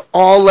to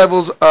all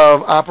levels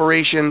of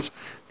operations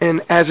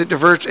and as it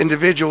diverts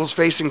individuals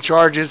facing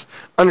charges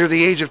under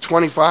the age of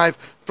 25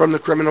 from the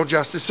criminal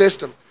justice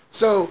system.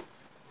 So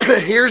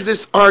here's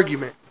this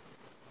argument.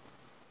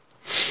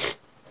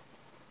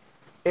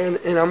 And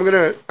I'm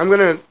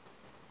gonna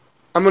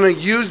I'm going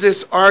to use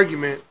this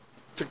argument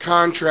to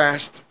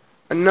contrast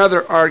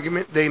another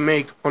argument they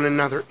make on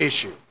another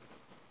issue.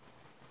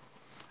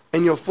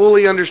 And you'll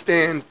fully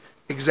understand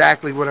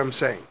exactly what I'm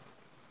saying.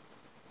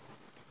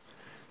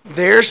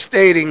 They're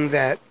stating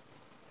that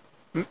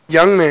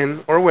young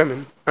men or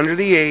women under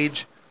the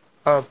age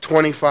of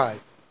 25,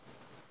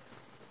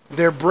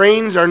 their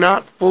brains are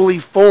not fully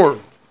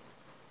formed.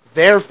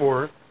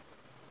 Therefore,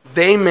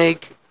 they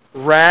make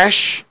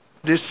rash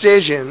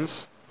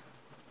decisions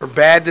or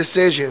bad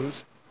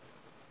decisions,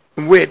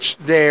 which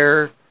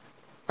they're,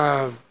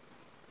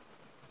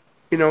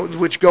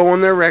 which go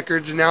on their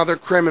records, and now they're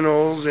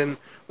criminals and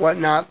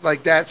whatnot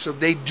like that. So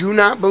they do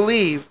not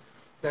believe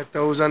that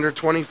those under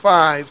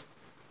 25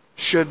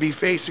 should be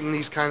facing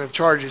these kind of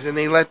charges, and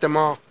they let them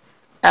off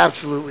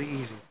absolutely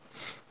easy.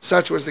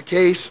 Such was the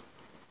case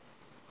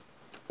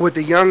with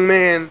the young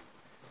man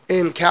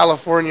in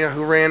California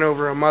who ran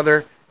over a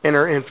mother and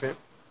her infant,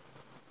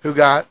 who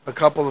got a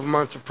couple of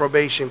months of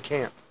probation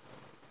camp.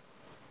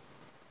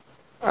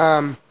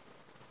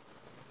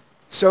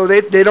 So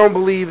they don't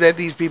believe that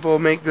these people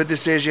make good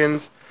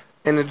decisions,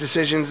 and the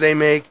decisions they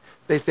make,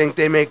 they think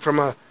they make from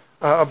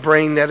a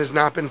brain that has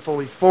not been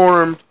fully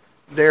formed.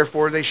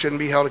 Therefore, they shouldn't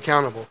be held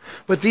accountable.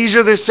 But these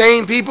are the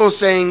same people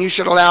saying you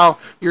should allow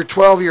your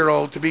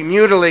 12-year-old to be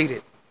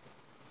mutilated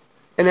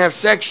and have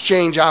sex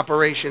change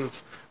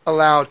operations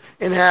allowed,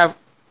 and have,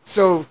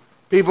 so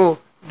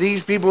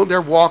these people,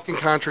 they're walking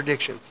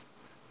contradictions.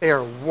 They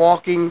are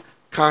walking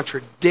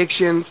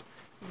contradictions.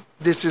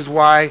 This is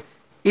why,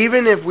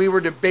 even if we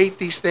were to debate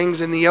these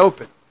things in the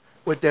open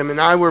with them, and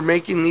I were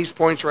making these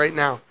points right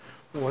now,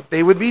 what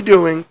they would be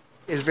doing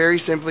is very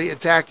simply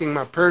attacking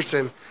my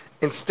person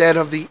instead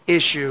of the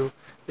issue.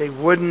 They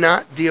would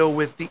not deal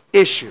with the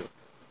issue.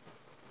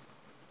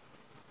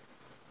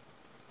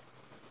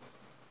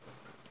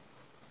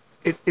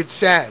 It's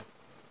sad.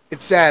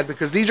 It's sad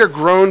because these are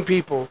grown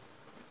people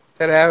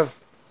that have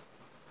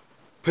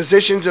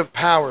positions of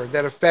power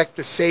that affect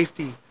the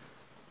safety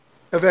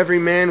of every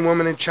man,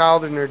 woman, and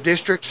child in their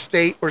district,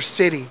 state, or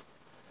city,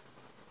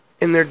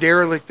 and they're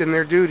derelict in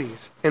their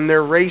duties, and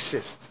they're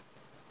racist,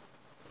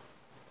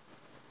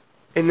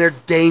 and they're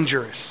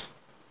dangerous.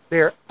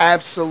 They're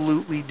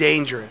absolutely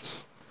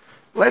dangerous.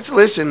 Let's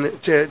listen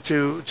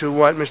to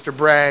what Mr.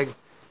 Bragg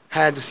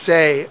had to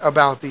say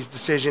about these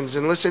decisions,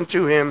 and listen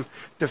to him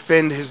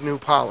defend his new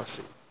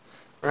policy.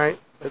 Right?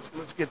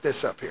 Let's get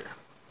this up here.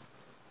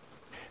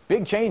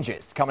 Big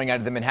changes coming out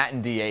of the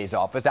Manhattan DA's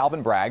office.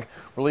 Alvin Bragg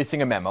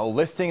releasing a memo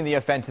listing the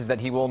offenses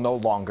that he will no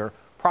longer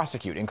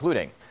prosecute,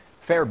 including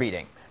fare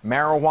beating,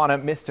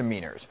 marijuana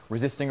misdemeanors,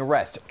 resisting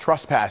arrest,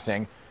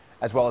 trespassing,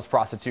 as well as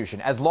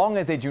prostitution, as long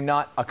as they do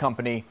not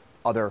accompany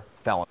other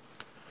felons.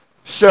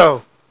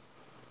 So,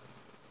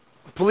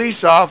 a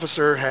police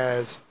officer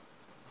has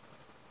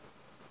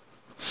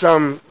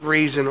some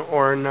reason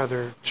or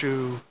another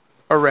to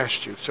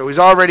arrest you. So he's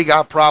already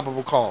got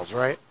probable cause,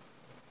 right?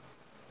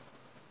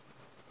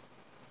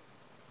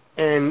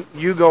 And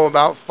you go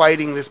about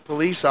fighting this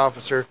police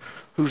officer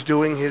who's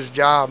doing his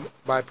job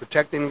by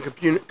protecting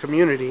the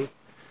community,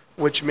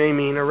 which may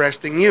mean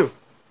arresting you.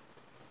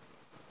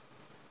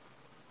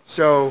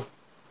 So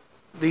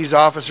these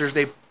officers,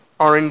 they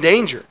are in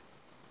danger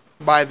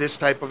by this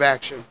type of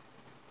action.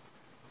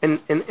 And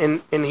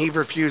he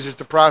refuses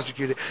to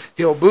prosecute it.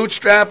 He'll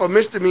bootstrap a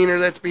misdemeanor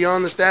that's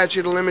beyond the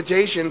statute of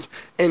limitations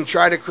and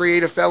try to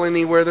create a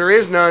felony where there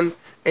is none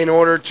in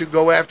order to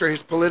go after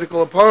his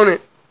political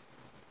opponent.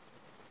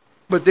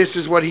 But this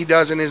is what he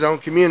does in his own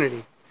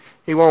community.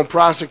 He won't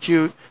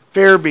prosecute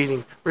fare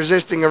beating,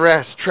 resisting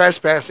arrest,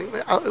 trespassing.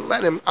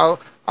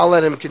 I'll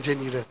let him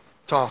continue to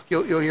talk.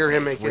 You'll hear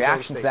him make his own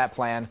reaction statement. to that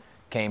plan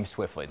came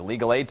swiftly. The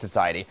Legal Aid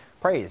Society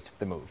praised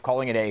the move,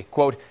 calling it a,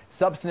 quote,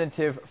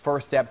 substantive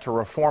first step to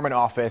reform an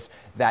office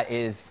that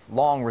is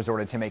long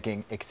resorted to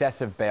making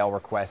excessive bail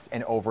requests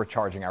and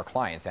overcharging our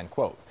clients, end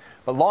quote.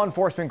 But law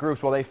enforcement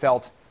groups, well, they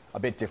felt a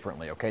bit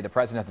differently, okay? The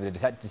president of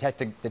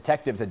the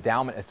Detectives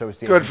Endowment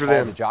Association, Good for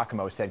Paul them.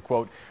 DiGiacomo, said,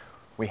 quote,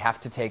 we have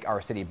to take our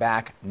city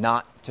back,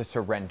 not to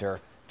surrender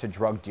to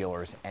drug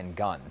dealers and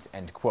guns,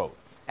 end quote.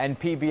 And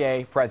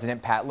PBA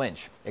President Pat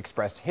Lynch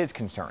expressed his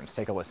concerns.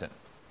 Take a listen.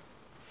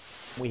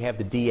 We have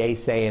the DA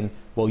saying,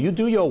 well, you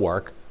do your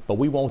work, but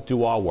we won't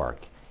do our work.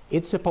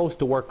 It's supposed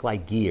to work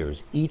like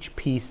gears. Each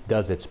piece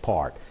does its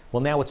part.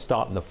 Well, now it's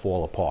starting to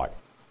fall apart.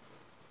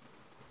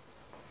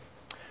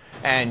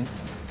 And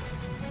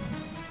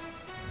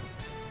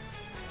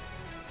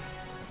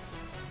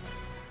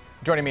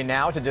joining me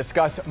now to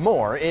discuss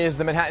more is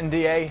the Manhattan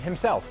DA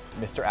himself,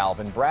 Mr.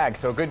 Alvin Bragg.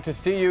 So good to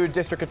see you,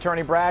 District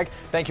Attorney Bragg.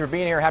 Thank you for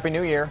being here. Happy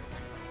New Year.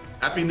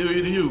 Happy New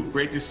Year to you.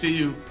 Great to see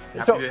you.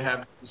 Happy to have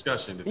a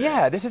discussion today.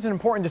 Yeah, this is an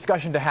important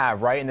discussion to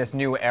have, right, in this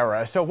new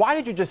era. So why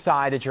did you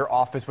decide that your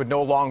office would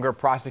no longer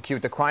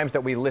prosecute the crimes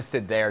that we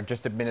listed there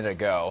just a minute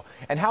ago?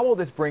 And how will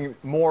this bring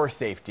more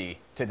safety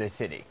to the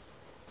city?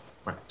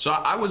 Right. So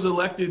I was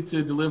elected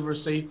to deliver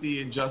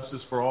safety and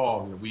justice for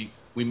all.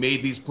 We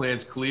made these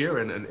plans clear,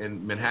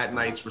 and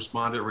Manhattanites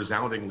responded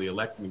resoundingly,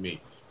 electing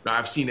me. Now,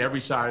 I've seen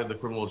every side of the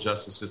criminal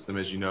justice system,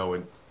 as you know,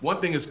 and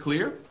one thing is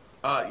clear,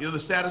 the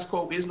status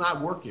quo is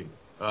not working.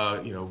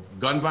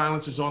 Gun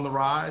violence is on the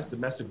rise,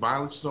 domestic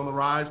violence is on the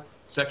rise,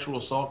 sexual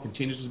assault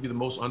continues to be the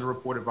most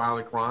underreported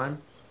violent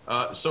crime.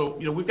 So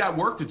we've got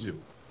work to do.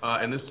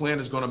 And this plan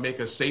is going to make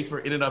us safer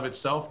in and of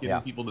itself,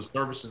 giving people the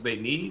services they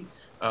need.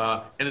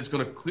 And it's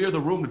going to clear the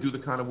room to do the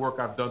kind of work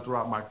I've done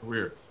throughout my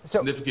career.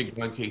 Significant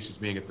gun cases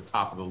being at the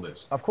top of the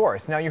list. Of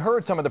course. Now, you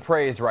heard some of the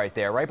praise right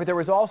there, right? But there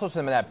was also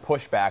some of that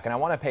pushback, and I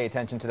want to pay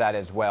attention to that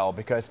as well,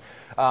 because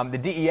the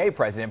DEA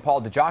president,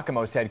 Paul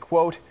DiGiacomo, said,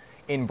 quote,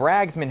 "In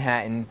Bragg's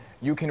Manhattan,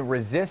 you can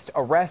resist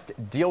arrest,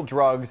 deal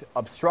drugs,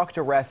 obstruct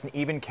arrest, and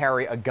even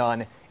carry a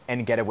gun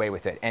and get away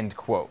with it," end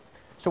quote.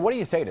 So what do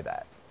you say to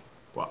that?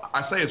 Well,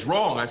 I say it's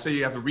wrong. I say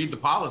you have to read the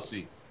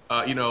policy.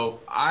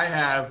 I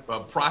have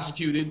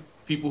prosecuted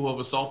people who have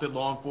assaulted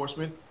law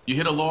enforcement. You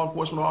hit a law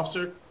enforcement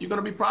officer, you're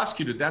going to be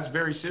prosecuted. That's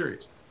very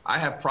serious. I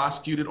have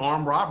prosecuted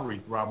armed robbery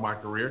throughout my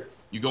career.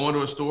 You go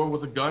into a store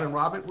with a gun and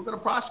rob it, we're going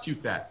to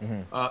prosecute that.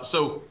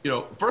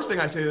 First thing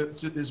I say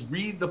is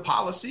read the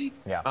policy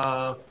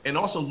and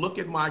also look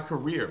at my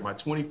career, my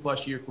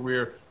 20-plus year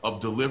career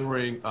of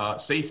delivering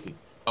safety.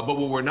 But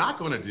what we're not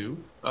going to do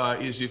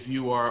is if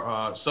you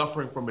are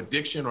suffering from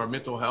addiction or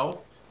mental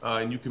health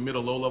and you commit a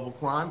low-level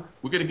crime,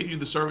 we're going to get you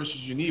the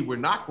services you need. We're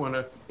not going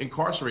to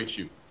incarcerate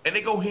you. And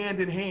they go hand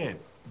in hand.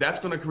 That's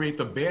going to create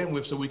the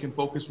bandwidth so we can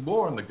focus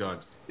more on the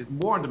guns. It's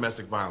more on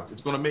domestic violence.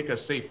 It's going to make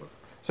us safer.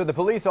 So the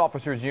police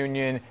officers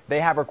union, they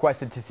have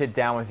requested to sit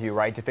down with you,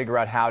 right, to figure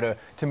out how to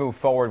move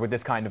forward with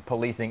this kind of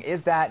policing.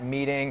 Is that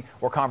meeting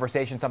or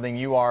conversation something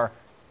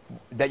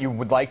that you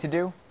would like to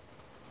do?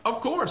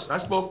 Of course. I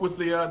spoke with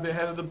the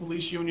head of the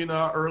police union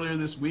earlier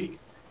this week.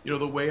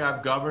 The way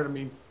I've governed. I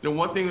mean,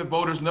 one thing that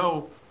voters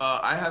know,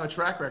 I have a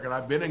track record.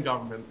 I've been in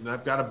government, and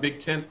I've got a big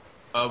tent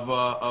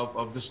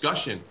of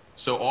discussion.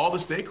 So all the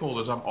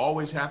stakeholders, I'm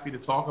always happy to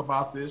talk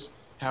about this,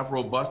 have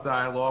robust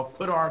dialogue,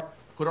 put our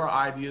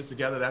ideas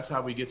together. That's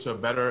how we get to a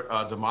better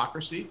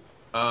democracy.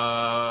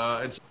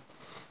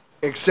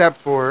 Except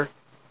for,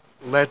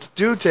 let's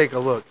take a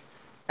look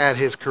at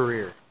his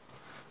career.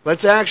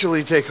 Let's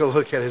actually take a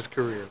look at his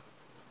career.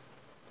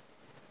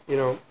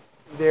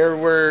 There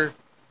were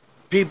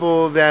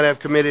people that have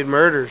committed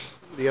murders.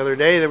 The other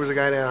day, there was a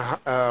guy that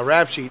had a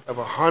rap sheet of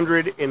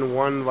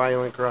 101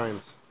 violent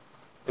crimes,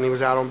 and he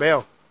was out on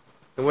bail.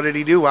 And what did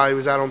he do while he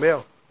was out on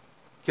bail?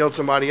 Killed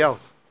somebody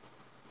else.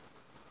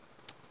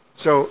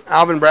 So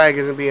Alvin Bragg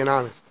isn't being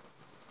honest.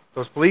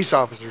 Those police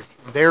officers,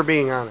 they're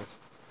being honest.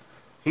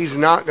 He's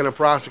not going to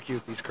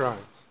prosecute these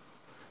crimes.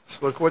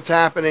 Just look what's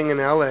happening in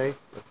L.A.,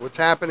 look what's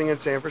happening in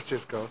San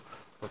Francisco,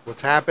 look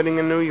what's happening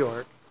in New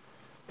York,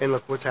 and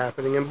look what's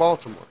happening in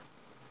Baltimore.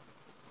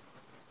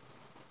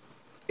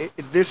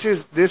 This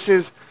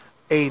is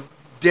a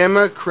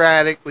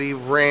democratically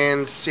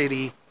ran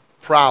city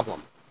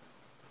problem.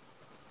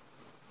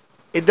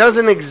 It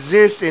doesn't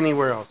exist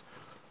anywhere else.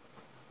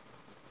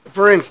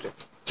 For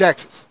instance,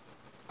 Texas.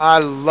 I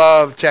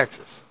love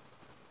Texas.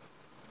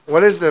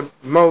 What is the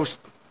most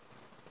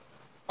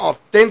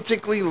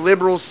authentically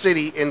liberal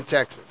city in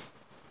Texas?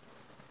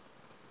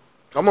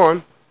 Come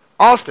on.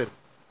 Austin.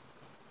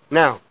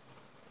 Now,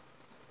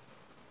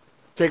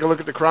 take a look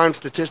at the crime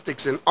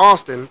statistics in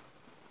Austin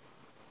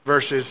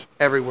versus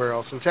everywhere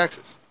else in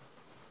Texas.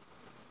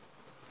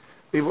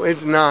 People,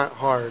 it's not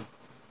hard.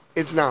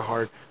 It's not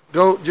hard.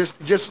 Go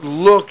just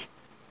look.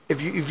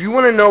 If you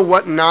want to know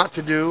what not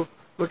to do,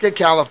 look at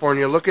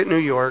California, look at New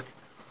York,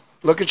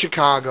 look at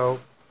Chicago,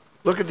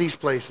 look at these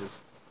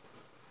places.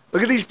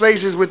 Look at these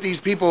places with these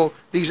people,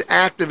 these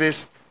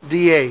activist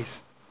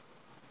DAs.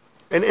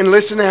 And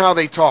listen to how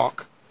they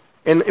talk.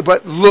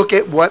 But look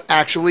at what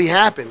actually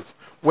happens.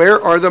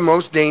 Where are the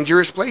most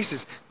dangerous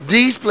places?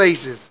 These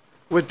places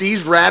with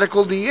these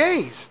radical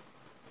DAs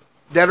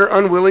that are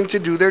unwilling to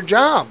do their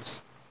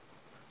jobs.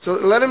 So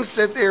let them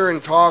sit there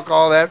and talk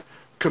all that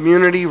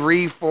community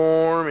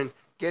reform and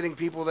getting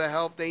people the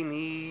help they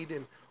need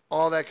and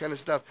all that kind of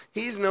stuff.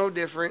 He's no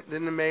different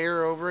than the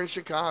mayor over in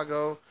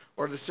Chicago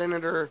or the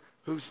senator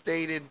who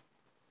stated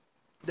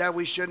that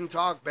we shouldn't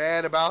talk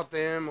bad about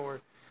them, or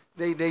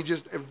they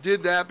just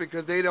did that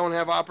because they don't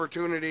have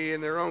opportunity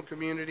in their own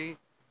community.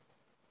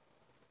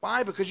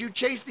 Why? Because you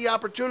chase the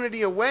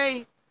opportunity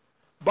away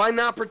by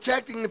not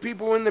protecting the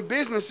people in the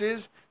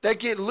businesses that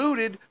get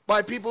looted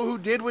by people who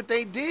did what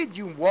they did,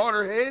 you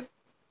waterhead.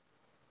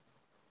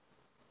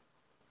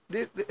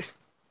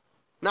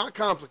 Not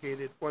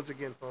complicated, once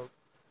again, folks.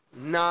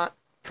 Not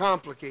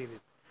complicated.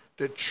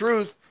 The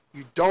truth,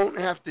 you don't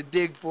have to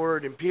dig for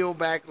it and peel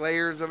back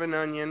layers of an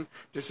onion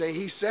to say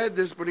he said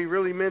this, but he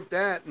really meant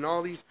that, and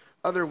all these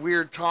other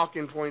weird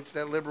talking points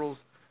that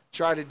liberals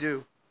try to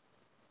do.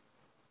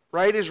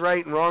 Right is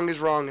right and wrong is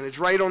wrong, and it's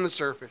right on the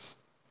surface.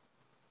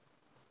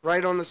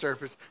 Right on the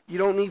surface. You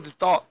don't need the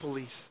thought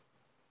police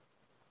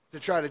to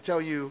try to tell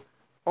you,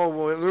 oh,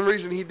 well, the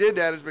reason he did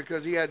that is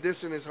because he had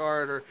this in his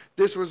heart or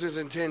this was his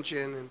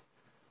intention. And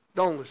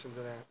don't listen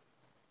to that.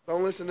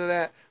 Don't listen to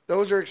that.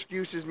 Those are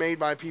excuses made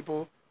by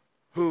people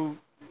who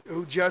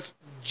just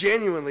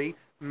genuinely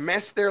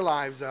messed their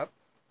lives up,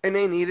 and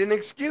they need an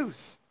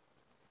excuse.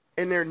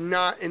 And they're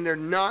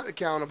not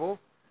accountable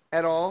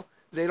at all.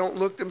 They don't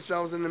look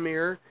themselves in the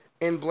mirror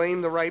and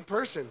blame the right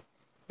person.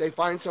 They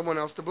find someone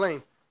else to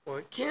blame. Well,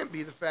 it can't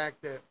be the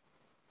fact that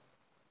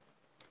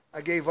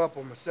I gave up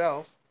on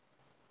myself.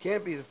 It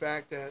can't be the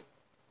fact that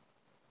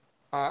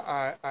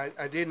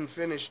I didn't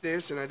finish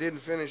this and I didn't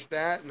finish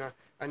that and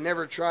I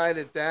never tried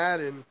at that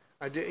and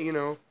I did,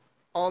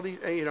 all these,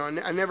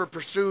 I never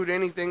pursued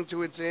anything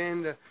to its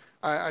end.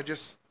 I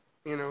just,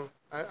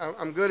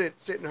 I'm good at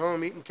sitting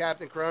home eating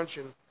Captain Crunch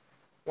and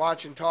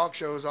watching talk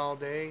shows all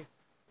day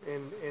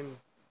and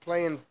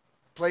playing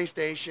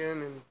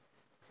PlayStation and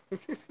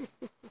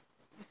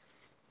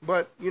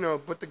but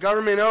the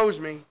government owes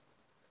me.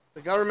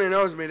 The government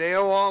owes me. They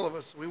owe all of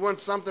us. We want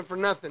something for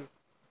nothing.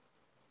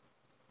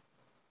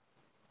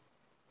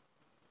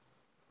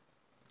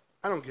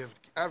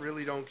 I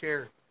really don't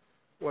care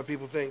what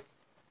people think.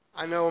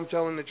 I know I'm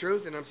telling the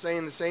truth and I'm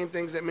saying the same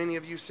things that many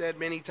of you said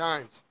many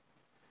times.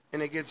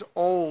 And it gets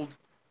old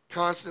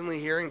constantly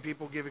hearing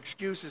people give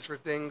excuses for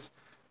things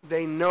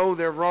they know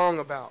they're wrong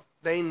about.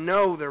 They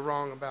know they're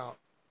wrong about.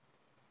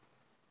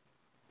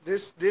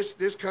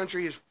 This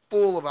country is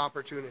full of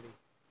opportunity.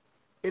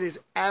 It is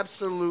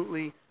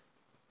absolutely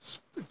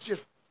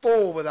just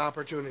full with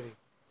opportunity.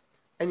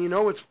 And you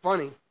know what's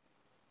funny?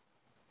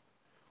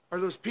 Are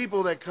those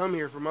people that come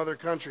here from other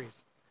countries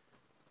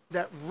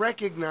that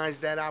recognize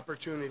that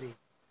opportunity,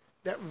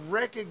 that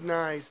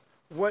recognize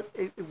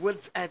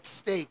what's at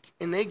stake,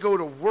 and they go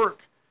to work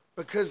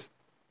because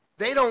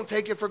they don't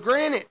take it for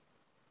granted.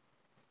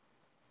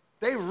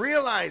 They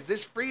realize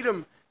this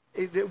freedom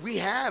that we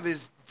have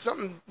is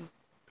something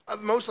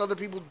most other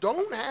people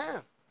don't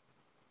have.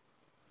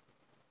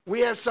 We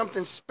have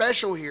something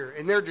special here,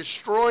 and they're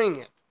destroying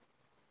it.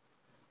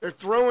 They're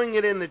throwing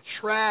it in the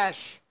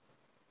trash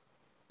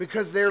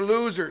because they're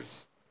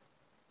losers.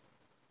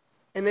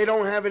 And they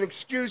don't have an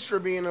excuse for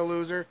being a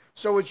loser,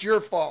 so it's your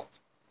fault.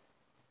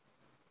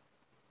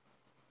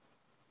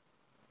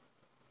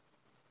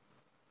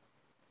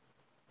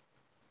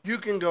 You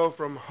can go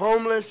from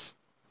homeless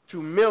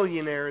to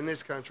millionaire in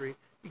this country.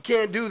 You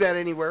can't do that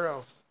anywhere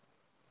else.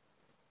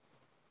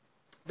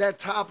 That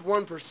top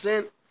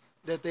 1%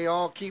 that they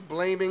all keep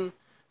blaming,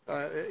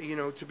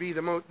 to be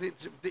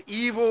the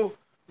evil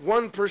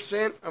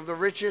 1% of the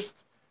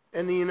richest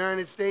in the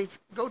United States.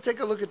 Go take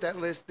a look at that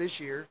list this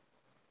year.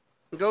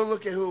 And go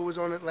look at who was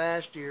on it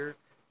last year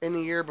and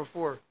the year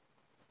before.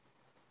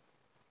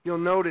 You'll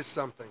notice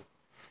something.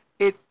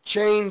 It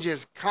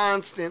changes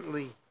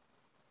constantly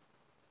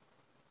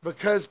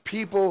because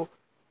people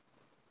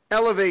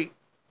elevate.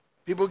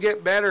 People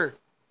get better.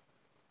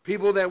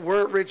 People that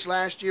weren't rich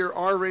last year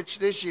are rich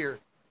this year.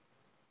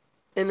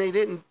 And they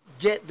didn't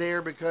get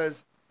there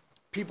because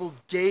people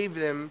gave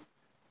them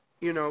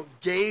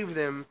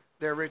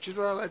their riches.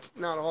 Well, that's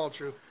not all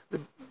true. The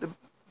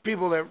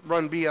people that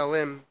run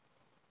BLM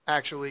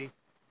actually,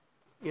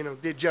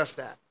 did just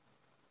that.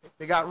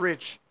 They got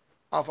rich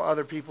off of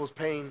other people's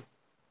pain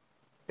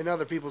and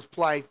other people's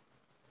plight.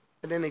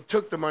 And then they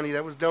took the money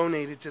that was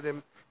donated to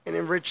them and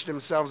enriched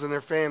themselves and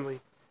their family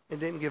and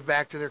didn't give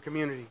back to their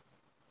community.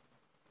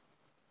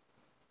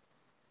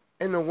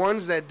 And the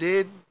ones that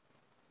did,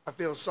 I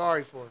feel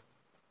sorry for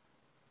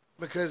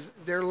because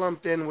they're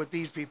lumped in with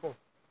these people.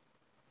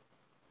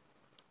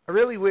 I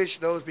really wish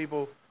those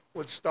people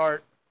would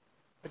start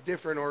a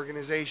different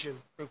organization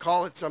and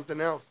call it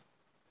something else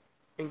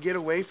and get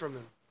away from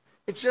them.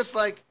 It's just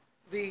like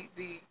the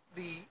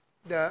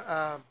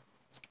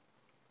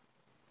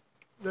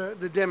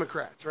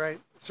Democrats, right?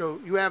 So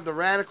you have the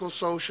radical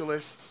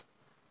socialists,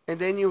 and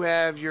then you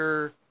have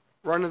your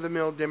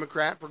run-of-the-mill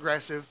Democrat,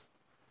 progressive,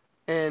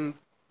 and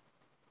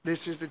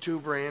this is the two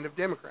brand of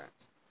Democrats.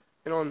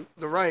 And on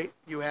the right,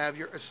 you have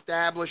your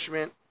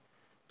establishment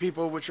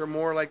people, which are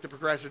more like the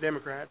progressive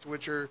Democrats,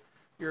 which are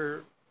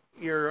your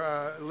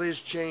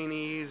Liz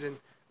Cheney's and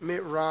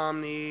Mitt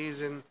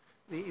Romney's and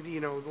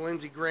the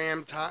Lindsey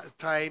Graham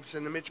types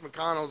and the Mitch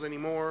McConnells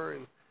anymore,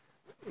 and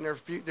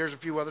there's a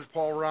few others,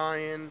 Paul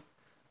Ryan.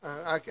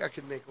 I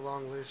could make a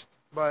long list,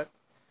 but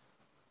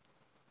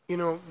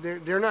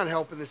they're not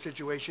helping the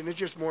situation. It's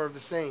just more of the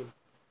same.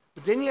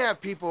 But then you have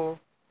people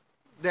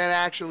that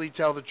actually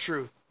tell the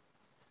truth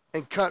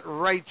and cut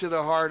right to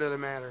the heart of the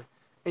matter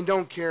and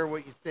don't care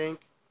what you think,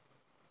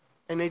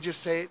 and they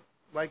just say it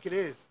like it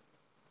is.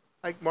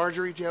 Like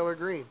Marjorie Taylor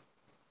Greene,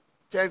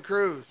 Ted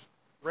Cruz,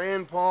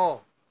 Rand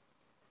Paul,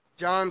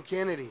 John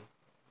Kennedy,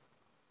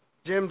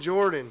 Jim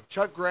Jordan,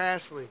 Chuck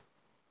Grassley.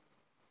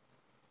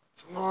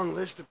 It's a long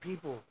list of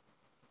people.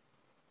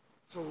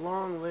 It's a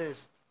long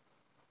list.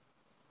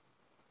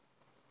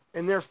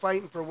 And they're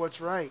fighting for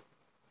what's right.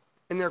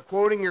 And they're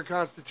quoting your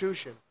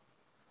Constitution.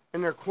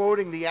 And they're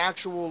quoting the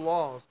actual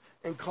laws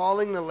and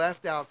calling the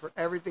left out for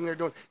everything they're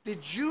doing.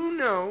 Did you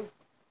know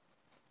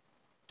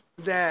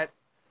that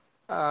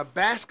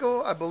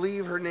Basco, I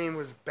believe her name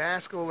was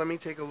Basco. Let me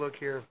take a look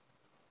here.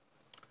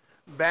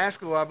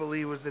 Basco, I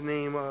believe, was the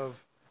name of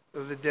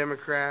the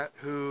Democrat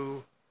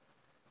who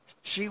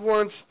she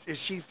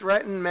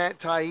threatened Matt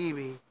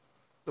Taibbi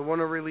the one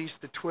who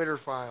released the Twitter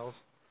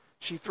files,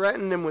 she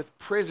threatened him with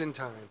prison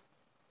time.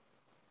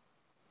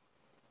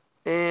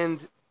 And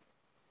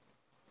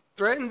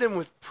threatened him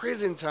with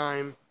prison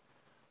time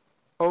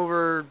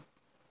over,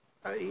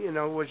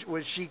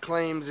 what she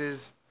claims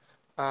is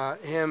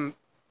him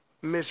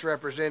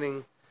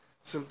misrepresenting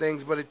some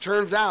things. But it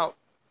turns out,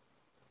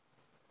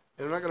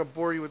 and I'm not going to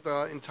bore you with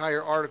the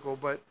entire article,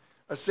 but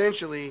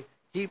essentially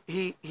he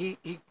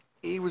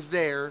was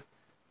there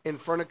in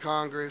front of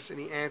Congress and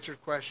he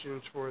answered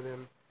questions for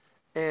them.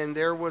 And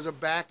there was a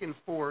back and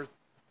forth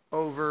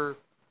over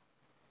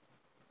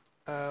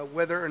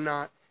whether or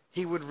not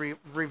he would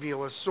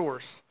reveal a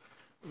source.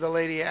 The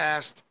lady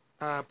asked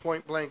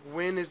point blank,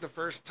 when is the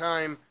first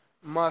time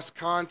Musk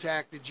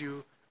contacted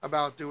you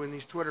about doing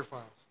these Twitter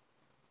files?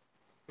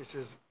 He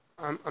says,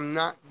 I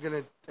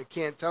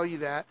can't tell you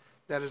that.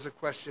 That is a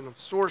question of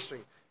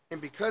sourcing.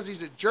 And because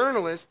he's a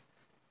journalist,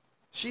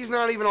 she's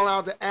not even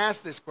allowed to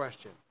ask this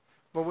question.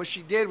 But what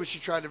she did was she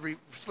tried to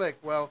slick.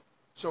 Well,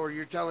 so are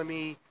you telling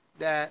me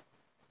that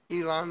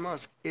Elon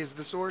Musk is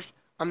the source?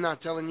 I'm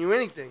not telling you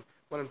anything.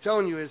 What I'm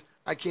telling you is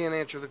I can't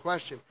answer the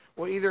question.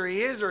 Well, either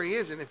he is or he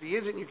isn't. If he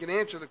isn't, you can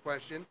answer the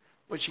question,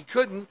 which he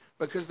couldn't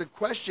because the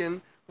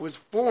question was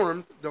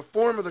formed, the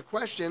form of the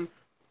question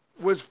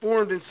was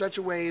formed in such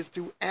a way as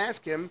to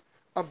ask him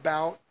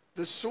about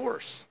the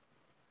source,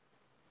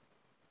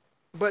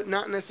 but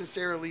not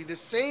necessarily the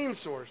same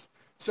source.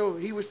 So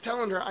he was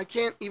telling her, I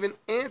can't even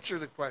answer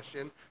the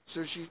question.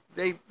 So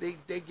they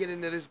get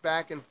into this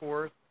back and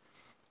forth,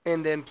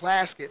 and then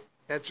Plaskett,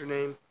 that's her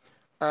name,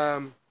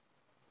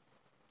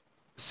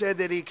 said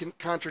that he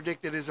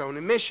contradicted his own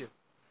admission.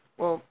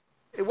 Well,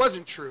 it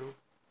wasn't true,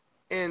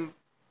 and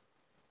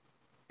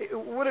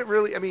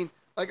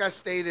like I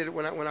stated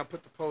when I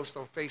put the post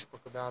on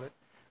Facebook about it,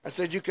 I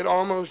said you could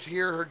almost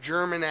hear her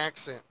German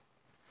accent.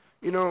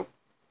 You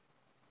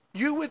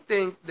would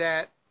think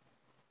that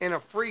in a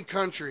free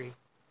country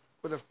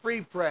with a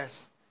free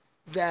press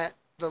that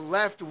the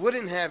left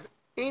wouldn't have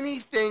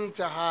anything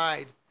to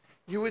hide.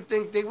 You would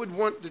think they would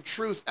want the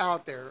truth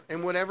out there,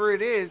 and whatever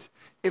it is,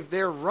 if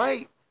they're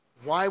right,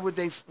 why would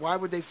they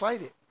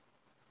fight it?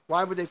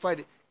 Why would they fight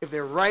it? If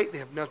they're right, they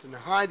have nothing to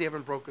hide. They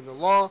haven't broken the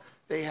law.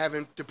 They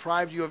haven't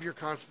deprived you of your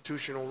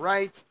constitutional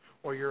rights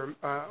or your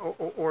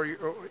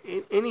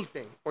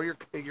anything, or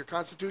your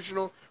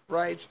constitutional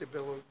rights, the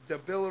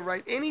Bill of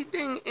Rights,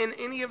 anything in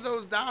any of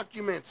those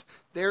documents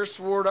they're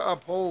swore to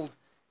uphold.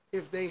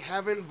 If they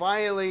haven't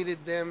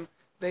violated them,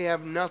 they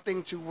have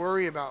nothing to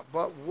worry about.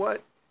 But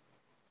what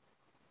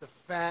the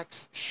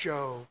facts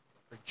show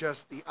are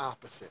just the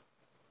opposite.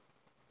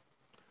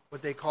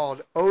 What they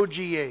called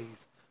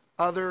OGAs,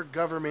 other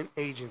government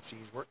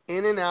agencies, were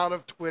in and out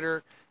of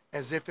Twitter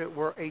as if it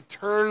were a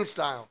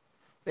turnstile.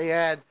 They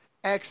had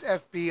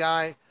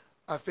ex-FBI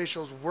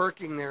officials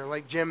working there,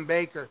 like Jim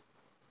Baker.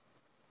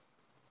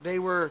 They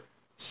were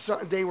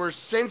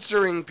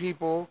censoring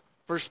people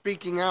for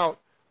speaking out,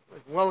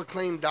 like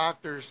well-acclaimed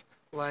doctors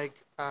like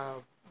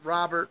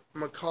Robert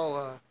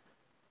McCullough,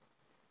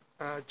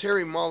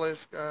 Terry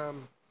Mullis,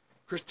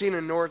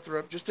 Christina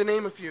Northrup, just to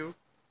name a few.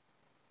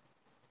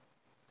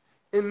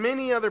 And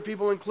many other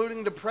people,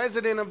 including the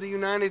President of the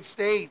United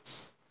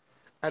States,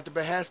 at the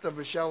behest of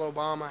Michelle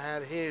Obama,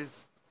 had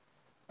his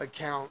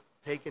account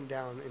taken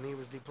down and he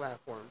was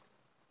deplatformed.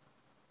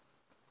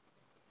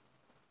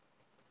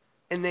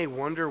 And they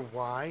wonder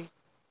why.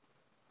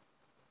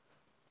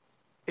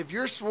 If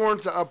you're sworn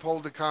to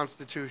uphold the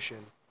Constitution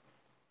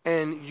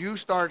and you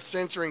start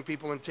censoring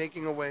people and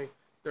taking away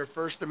their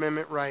First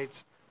Amendment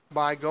rights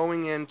by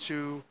going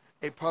into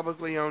a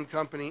publicly owned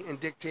company and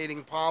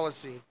dictating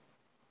policy,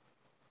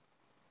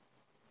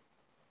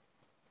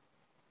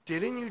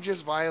 didn't you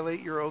just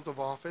violate your oath of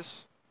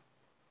office?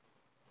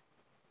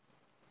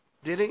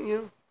 Didn't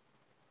you?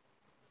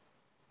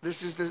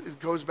 It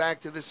goes back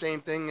to the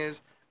same thing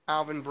as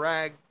Alvin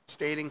Bragg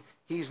stating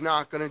he's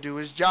not going to do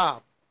his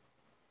job.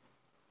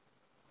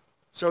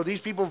 So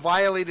these people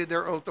violated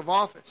their oath of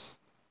office.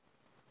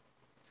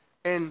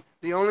 And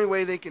the only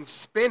way they can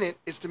spin it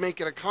is to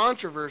make it a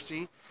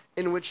controversy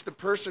in which the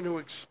person who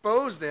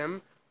exposed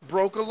them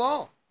broke a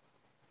law.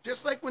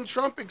 Just like when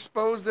Trump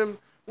exposed them,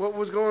 what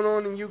was going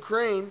on in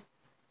Ukraine,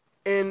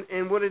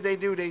 and what did they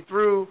do? They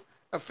threw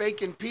a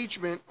fake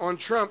impeachment on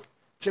Trump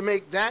to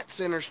make that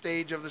center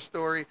stage of the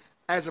story,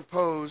 as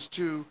opposed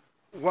to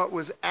what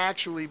was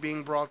actually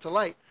being brought to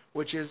light,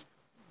 which is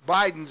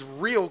Biden's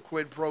real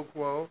quid pro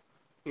quo.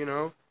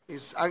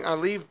 I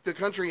leave the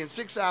country in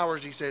 6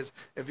 hours, he says.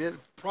 If the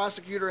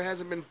prosecutor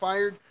hasn't been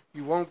fired,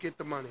 you won't get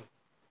the money.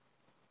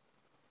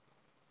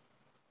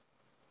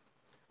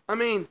 I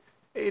mean,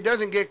 it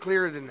doesn't get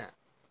clearer than that.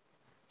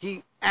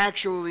 He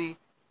actually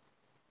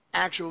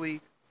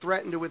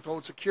threatened to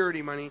withhold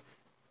security money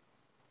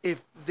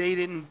if they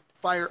didn't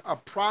fire a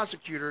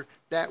prosecutor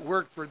that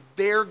worked for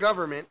their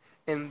government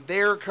in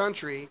their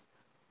country.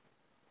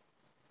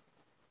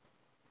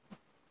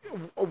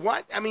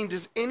 What? I mean,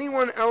 does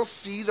anyone else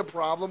see the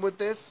problem with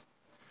this?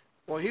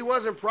 Well, he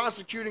wasn't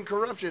prosecuting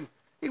corruption.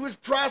 He was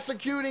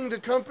prosecuting the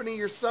company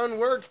your son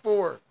worked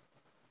for.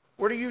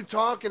 What are you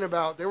talking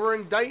about? There were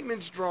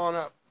indictments drawn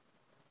up.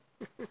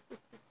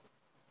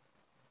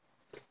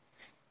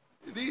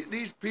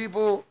 These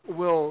people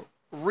will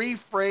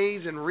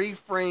rephrase and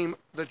reframe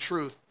the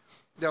truth.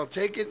 They'll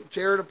take it,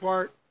 tear it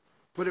apart,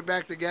 put it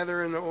back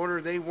together in the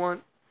order they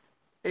want,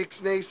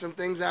 ixnay some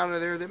things out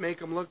of there that make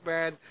them look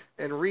bad,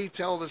 and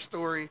retell the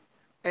story,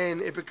 and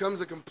it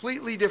becomes a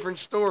completely different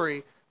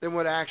story than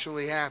what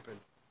actually happened.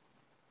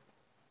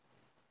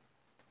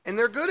 And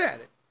they're good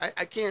at it.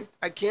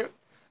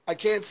 I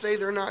can't say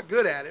they're not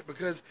good at it,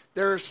 because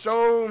there are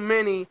so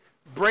many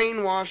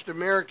brainwashed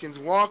Americans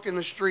walking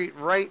the street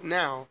right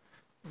now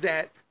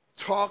that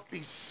talk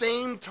these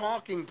same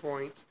talking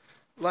points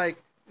like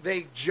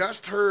they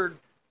just heard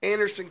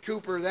Anderson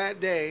Cooper that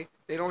day.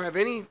 They don't have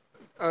any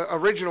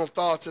original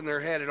thoughts in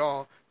their head at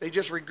all. They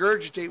just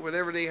regurgitate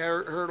whatever they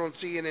heard on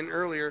CNN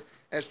earlier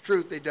as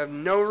truth. They've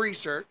done no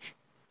research.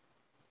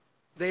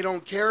 They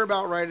don't care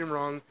about right and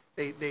wrong.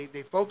 They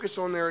focus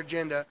on their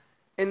agenda,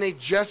 and they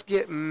just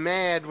get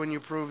mad when you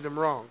prove them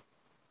wrong.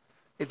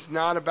 It's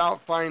not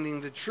about finding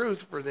the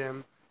truth for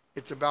them.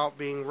 It's about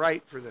being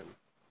right for them.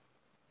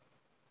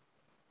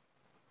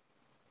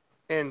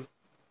 And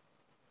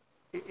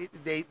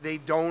they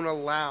don't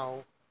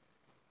allow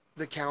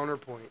the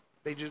counterpoint.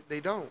 They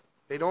don't.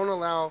 They don't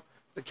allow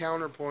the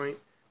counterpoint.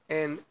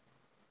 And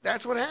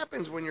that's what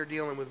happens when you're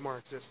dealing with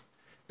Marxists.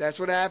 That's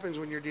what happens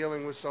when you're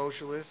dealing with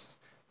socialists.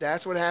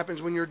 That's what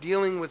happens when you're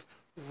dealing with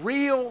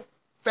real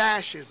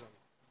fascism.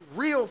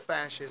 Real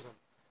fascism.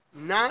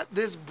 Not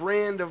this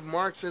brand of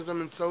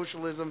Marxism and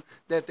socialism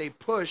that they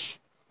push,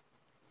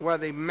 while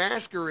they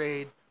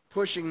masquerade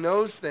pushing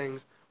those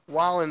things,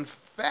 while in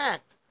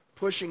fact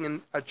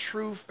pushing a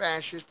true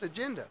fascist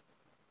agenda.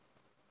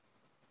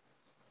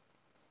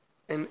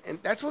 And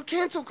that's what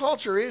cancel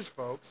culture is,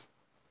 folks.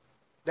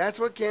 That's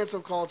what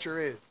cancel culture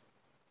is.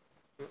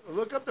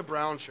 Look up the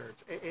brown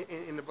shirts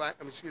in the black.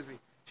 Excuse me.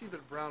 It's either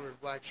the brown or the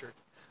black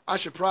shirts. I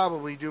should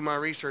probably do my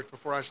research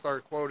before I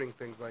start quoting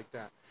things like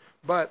that.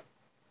 But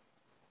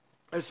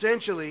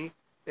essentially,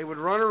 they would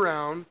run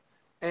around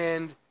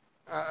and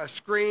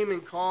scream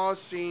and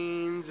cause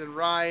scenes and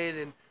riot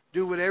and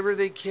do whatever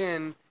they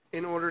can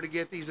in order to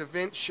get these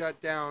events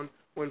shut down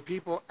when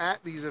people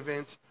at these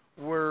events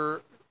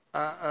were,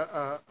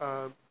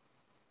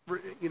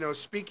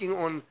 speaking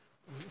on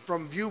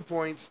from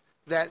viewpoints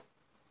that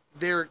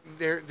their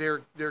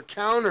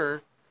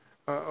counter,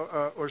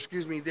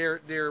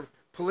 their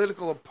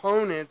political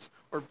opponents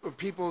or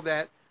people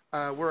that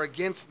were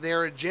against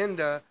their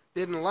agenda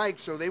didn't like.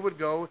 So they would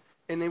go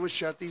and they would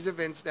shut these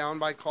events down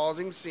by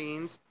causing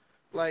scenes,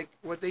 like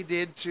what they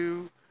did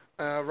to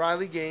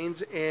Riley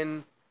Gaines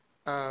in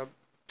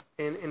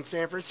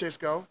San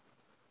Francisco,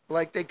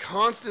 like they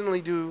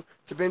constantly do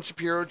to Ben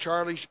Shapiro,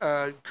 Charlie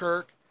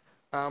Kirk,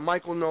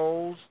 Michael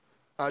Knowles,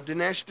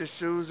 Dinesh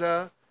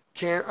D'Souza,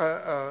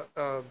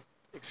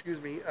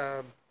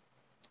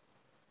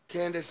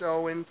 Candace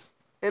Owens,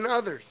 and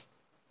others.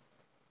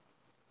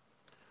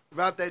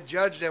 About that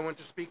judge that went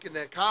to speak in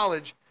that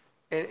college,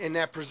 and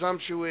that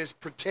presumptuous,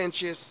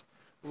 pretentious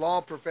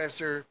law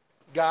professor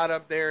got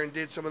up there and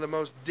did some of the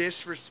most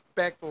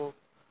disrespectful.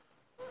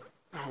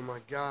 Oh my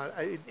God.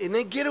 And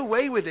they get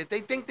away with it. They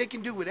think they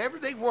can do whatever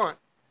they want.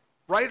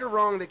 Right or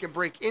wrong, they can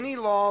break any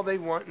law they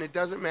want, and it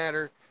doesn't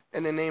matter,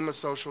 in the name of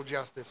social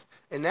justice.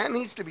 And that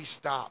needs to be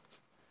stopped.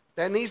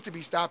 That needs to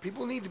be stopped.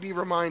 People need to be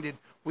reminded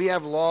we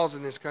have laws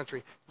in this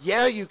country.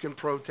 Yeah, you can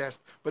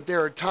protest, but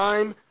there are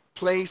time,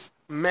 place,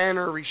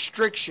 manner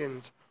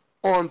restrictions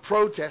on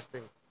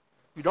protesting.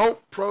 You don't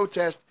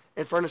protest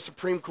in front of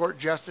Supreme Court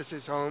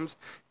justices' homes.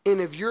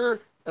 And if you're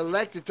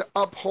elected to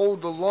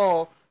uphold the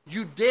law,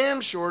 you damn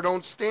sure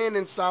don't stand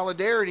in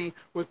solidarity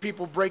with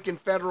people breaking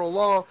federal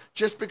law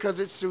just because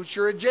it suits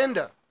your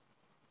agenda.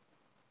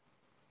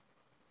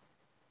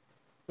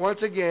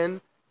 Once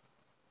again,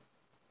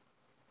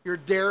 you're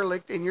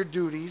derelict in your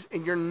duties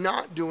and you're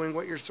not doing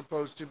what you're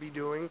supposed to be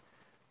doing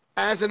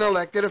as an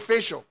elected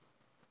official.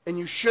 And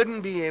you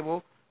shouldn't be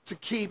able to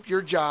keep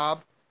your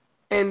job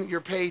and your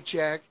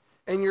paycheck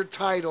and your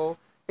title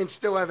and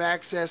still have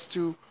access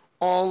to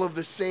all of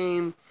the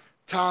same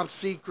top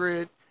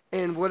secret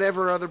and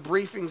whatever other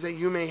briefings that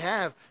you may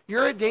have.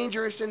 You're a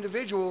dangerous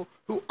individual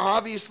who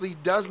obviously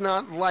does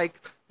not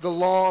like the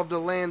law of the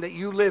land that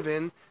you live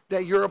in,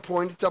 that you're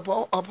appointed to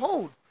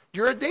uphold.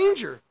 You're a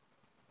danger,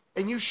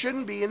 and you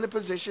shouldn't be in the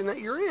position that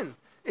you're in.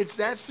 It's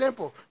that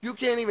simple. You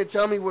can't even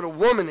tell me what a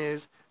woman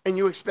is, and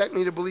you expect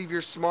me to believe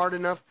you're smart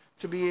enough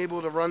to be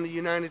able to run the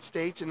United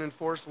States and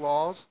enforce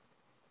laws?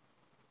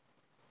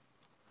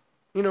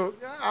 You know,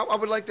 I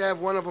would like to have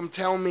one of them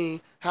tell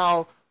me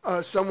how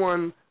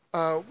someone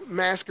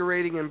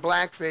masquerading in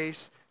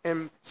blackface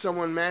and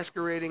someone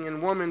masquerading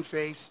in woman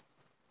face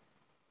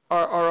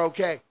are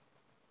okay.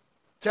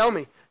 Tell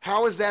me,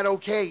 how is that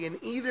okay? In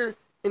either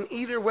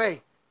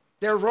way,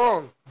 they're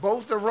wrong.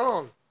 Both are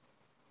wrong.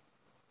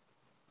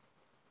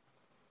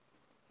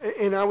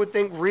 And I would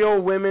think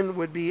real women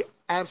would be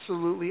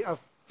absolutely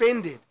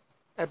offended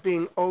at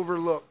being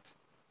overlooked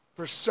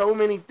for so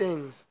many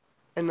things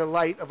in the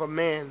light of a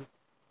man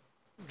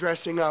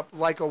dressing up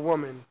like a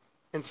woman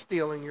and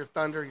stealing your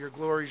thunder, your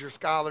glories, your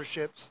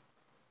scholarships.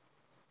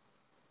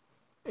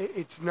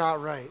 It's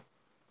not right.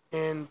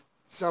 And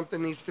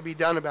something needs to be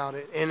done about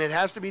it. And it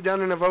has to be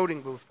done in a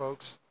voting booth,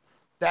 folks.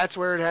 That's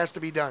where it has to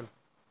be done.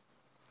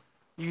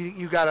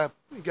 You gotta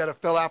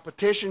fill out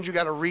petitions. You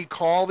gotta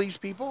recall these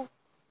people.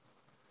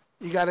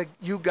 You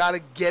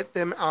gotta get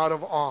them out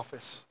of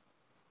office.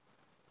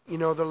 You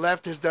know, the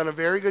left has done a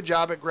very good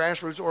job at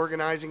grassroots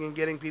organizing and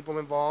getting people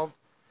involved.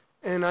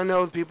 And I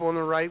know the people on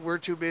the right, we're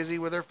too busy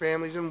with our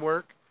families and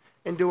work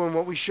and doing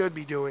what we should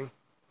be doing,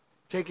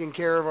 taking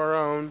care of our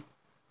own,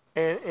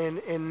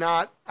 and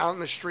not out in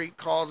the street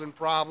causing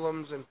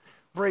problems and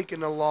breaking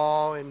the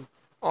law and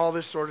all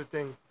this sort of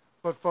thing.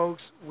 But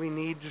folks, we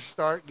need to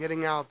start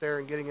getting out there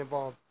and getting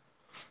involved.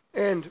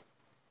 And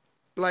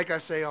like I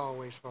say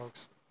always,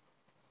 folks,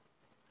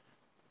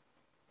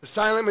 the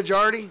silent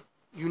majority,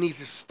 you need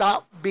to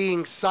stop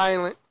being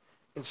silent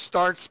and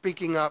start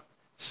speaking up.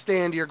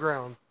 Stand your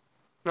ground.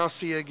 And I'll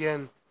see you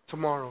again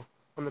tomorrow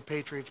on the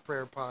Patriots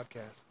Prayer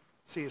Podcast.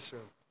 See you soon.